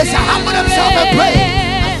 they shall humble themselves and pray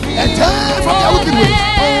and turn from their wicked ways,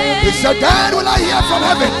 he said, then will I hear from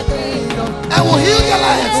heaven and will heal their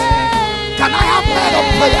lands. Can I have men of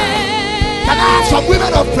prayer? Can I have some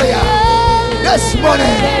women of prayer this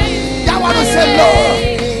morning? They want to say,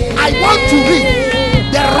 Lord, I want to read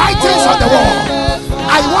the writings on the wall.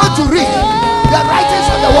 I want to read the writings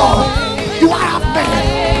on the wall. Do I have men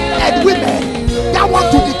and women that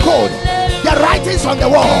want to decode the writings on the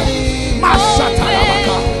wall?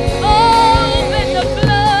 Open the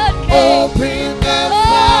floodgates. Open the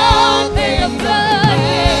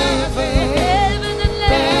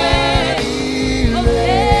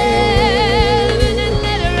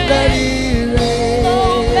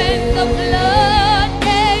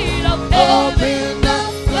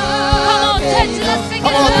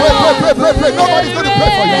Pray. Nobody's going to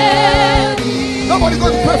pray for you. Nobody's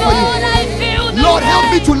going to pray for you. Lord, help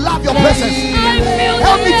me to love your presence.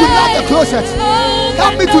 Help me to love the closet.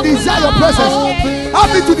 Help me to desire your presence.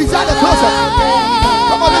 Help me to desire the closet.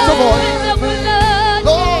 Come on, lift your voice.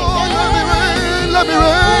 Lord, let me rain, let me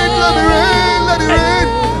rain, let me rain, let it rain,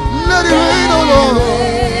 let it rain, oh Lord.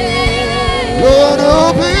 Lord,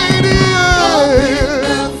 open the eyes.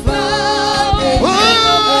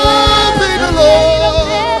 Open the Lord.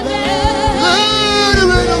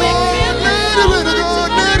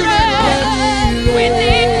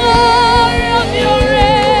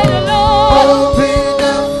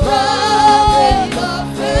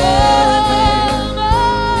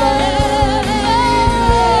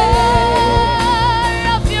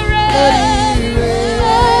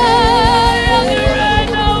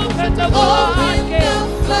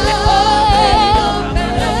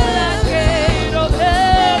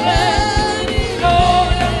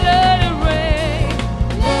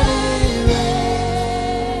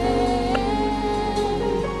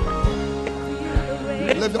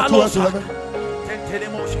 Two hands to heaven.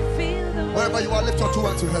 Wherever you are, lift your two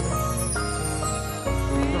hands to heaven.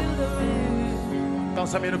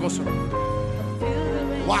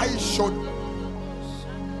 Why should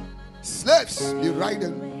slaves be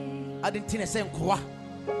riding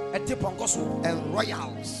and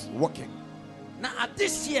royals walking?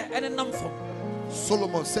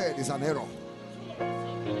 Solomon said it's an error.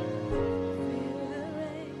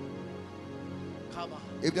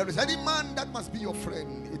 If there is any man that must be your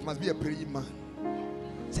friend, it must be a praying man.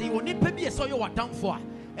 If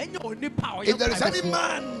there is any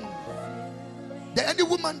man, any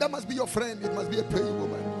woman that must be your friend, it must be a praying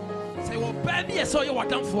woman.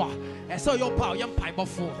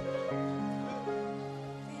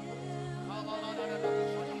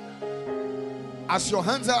 As your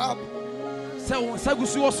hands are up,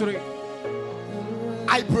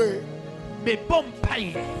 I pray.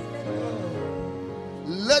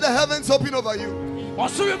 Let the heavens open over you.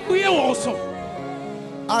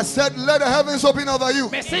 I said, let the heavens open over you.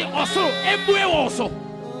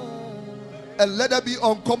 And let there be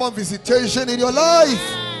uncommon visitation in your life.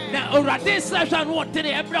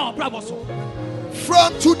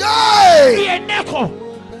 From today,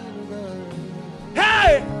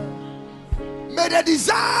 may the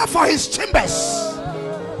desire for his chambers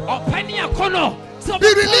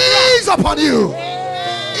be released upon you.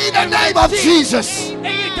 In the name of Jesus.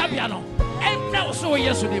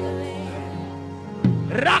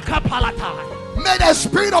 Rakapalatai. May the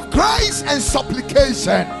spirit of grace and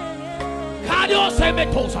supplication, Kadio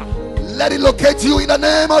semetosa. let it locate you in the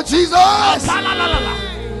name of Jesus. Apalalalala.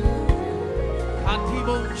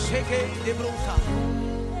 Katibo sheke debrosa.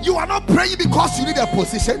 You are not praying because you need a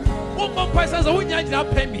position. We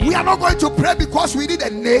are not going to pray because we need a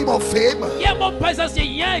name or fame. But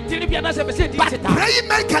praying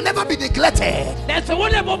men can never be neglected. May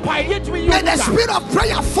the spirit of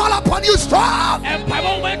prayer fall upon you strong.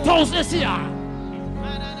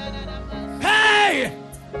 Hey!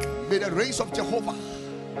 May the rains of Jehovah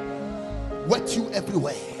wet you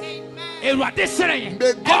everywhere. May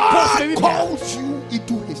God call you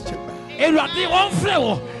into his chamber.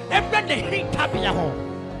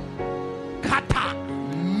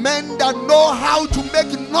 Men that know how to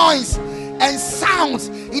make noise and sounds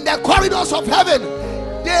in the corridors of heaven,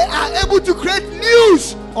 they are able to create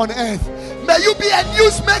news on earth. May you be a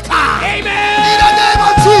newsmaker. Amen. In the name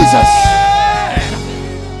of Jesus.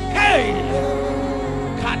 Hey.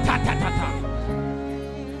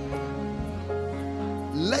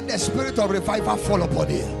 Let the spirit of revival fall upon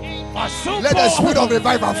you. Let the spirit of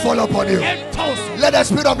revival fall upon you. Let the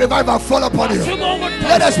spirit of revival fall upon you.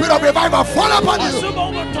 Let the spirit of revival fall upon you.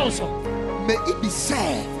 May it be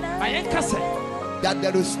said that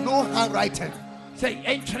there is no handwriting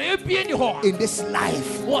in this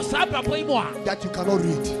life that you cannot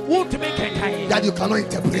read, that you cannot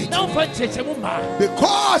interpret,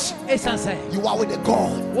 because you are with a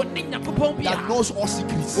God that knows all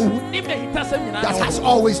secrets, that has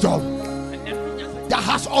all wisdom, that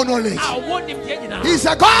has all knowledge. He's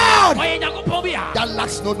a God that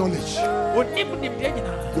lacks no knowledge.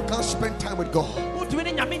 You can't spend time with God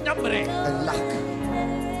and lack.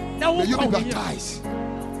 May you be baptized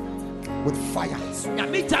with fire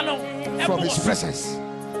from his presence.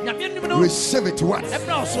 Receive it once,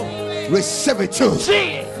 receive it two,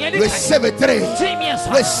 receive it three,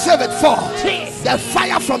 receive it four. The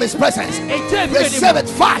fire from his presence, receive it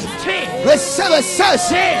five, receive it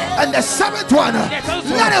six, and the seventh one,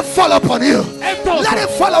 let it fall upon you. Let it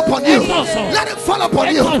fall upon you. Let it fall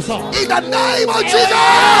upon you. In the name of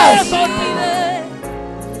Jesus.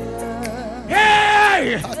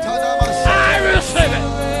 Hey! I receive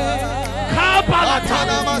it.